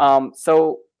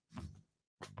 So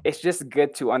it's just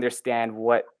good to understand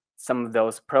what some of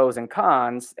those pros and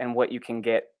cons and what you can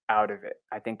get out of it.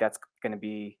 I think that's going to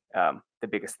be the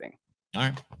biggest thing. All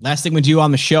right. Last thing we do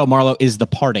on the show, Marlo, is the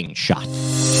parting shot.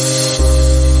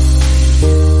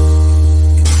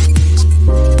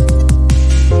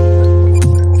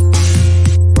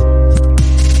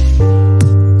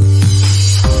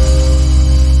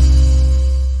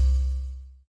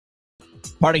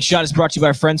 Parting Shot is brought to you by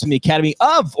our friends from the Academy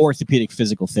of Orthopaedic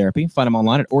Physical Therapy. Find them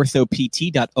online at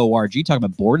orthopt.org. Talk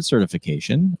about board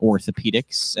certification.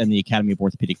 Orthopedics and the Academy of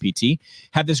Orthopedic PT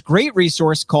have this great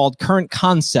resource called Current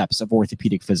Concepts of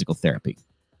Orthopedic Physical Therapy.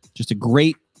 Just a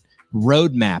great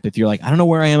roadmap if you're like, I don't know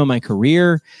where I am in my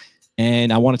career.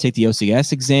 and I want to take the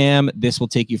OCS exam, this will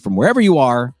take you from wherever you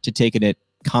are to taking it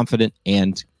confident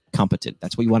and competent.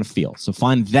 That's what you want to feel. So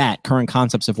find that current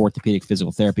concepts of orthopedic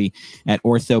physical therapy at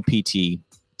orthopt.org.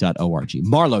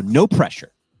 Marlo, no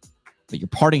pressure, but your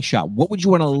parting shot, what would you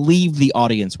want to leave the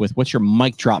audience with? What's your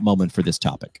mic drop moment for this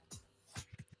topic?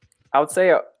 I would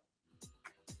say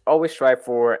always strive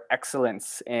for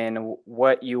excellence in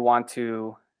what you want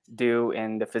to do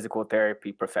in the physical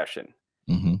therapy profession.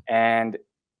 Mm-hmm. And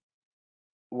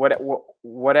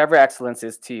whatever excellence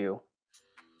is to you,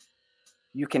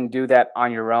 you can do that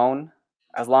on your own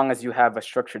as long as you have a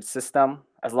structured system,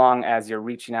 as long as you're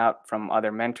reaching out from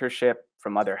other mentorship,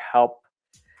 from other help,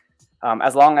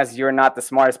 as long as you're not the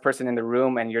smartest person in the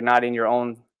room and you're not in your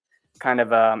own kind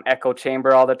of echo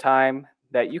chamber all the time,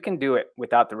 that you can do it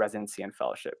without the residency and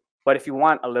fellowship. But if you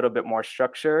want a little bit more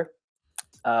structure,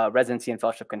 residency and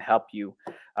fellowship can help you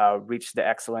reach the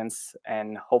excellence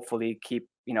and hopefully keep,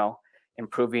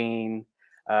 improving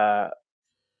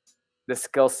the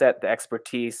skill set, the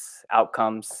expertise,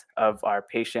 outcomes of our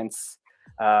patients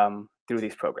through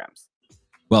these programs.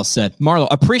 Well said. Marlo,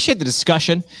 appreciate the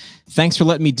discussion. Thanks for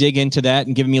letting me dig into that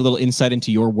and giving me a little insight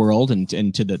into your world and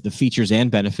to the features and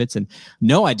benefits. And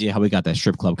no idea how we got that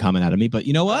strip club comment out of me, but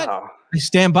you know what? I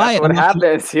stand by it. That's what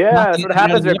happens. That's what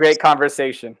happens with great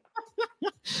conversation.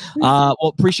 Well,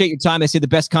 appreciate your time. They say the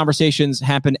best conversations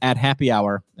happen at happy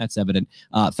hour. That's evident.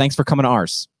 Thanks for coming to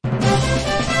ours.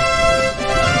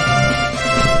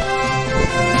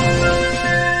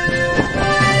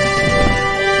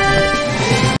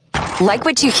 Like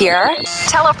what you hear?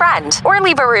 Tell a friend or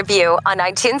leave a review on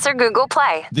iTunes or Google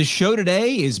Play. The show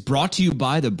today is brought to you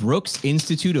by the Brooks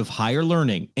Institute of Higher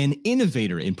Learning, an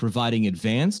innovator in providing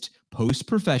advanced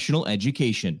post-professional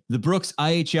education. The Brooks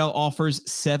IHL offers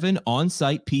 7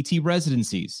 on-site PT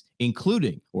residencies,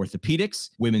 including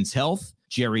orthopedics, women's health,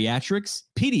 geriatrics,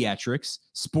 pediatrics,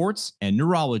 sports, and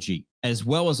neurology, as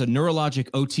well as a neurologic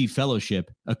OT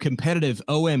fellowship, a competitive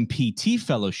OMPT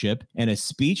fellowship, and a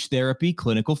speech therapy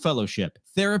clinical fellowship.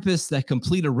 Therapists that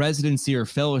complete a residency or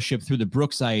fellowship through the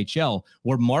Brooks IHL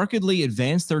will markedly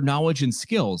advance their knowledge and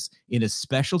skills in a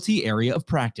specialty area of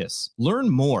practice. Learn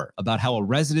more about how a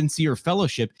residency or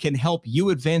fellowship can help you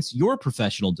advance your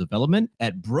professional development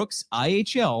at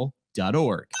brooksihl.org.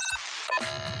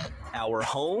 Our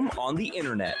home on the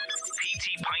internet.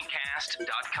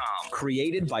 PTPintcast.com.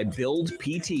 Created by Build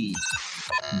PT.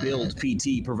 Build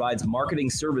PT provides marketing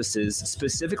services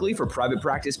specifically for private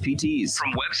practice PTs.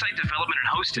 From website development and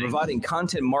hosting, providing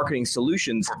content marketing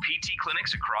solutions for PT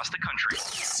clinics across the country.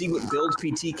 See what Build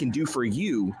PT can do for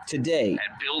you today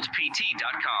at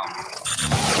buildpt.com.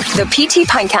 The PT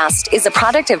Pintcast is a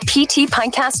product of PT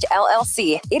Pintcast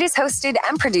LLC. It is hosted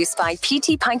and produced by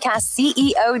PT Pintcast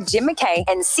CEO Jim McKay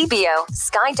and CBO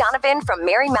Sky Donovan from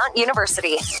Marymount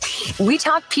University. We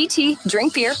talk PT,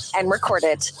 drink beer, and record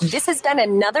it. This has been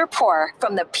another pour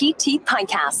from the PT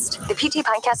Pintcast. The PT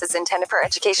Pintcast is intended for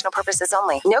educational purposes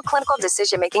only. No clinical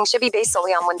decision-making should be based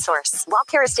solely on one source. While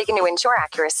care is taken to ensure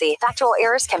accuracy, factual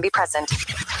errors can be present.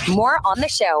 More on the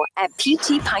show at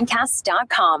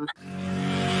ptpintcast.com.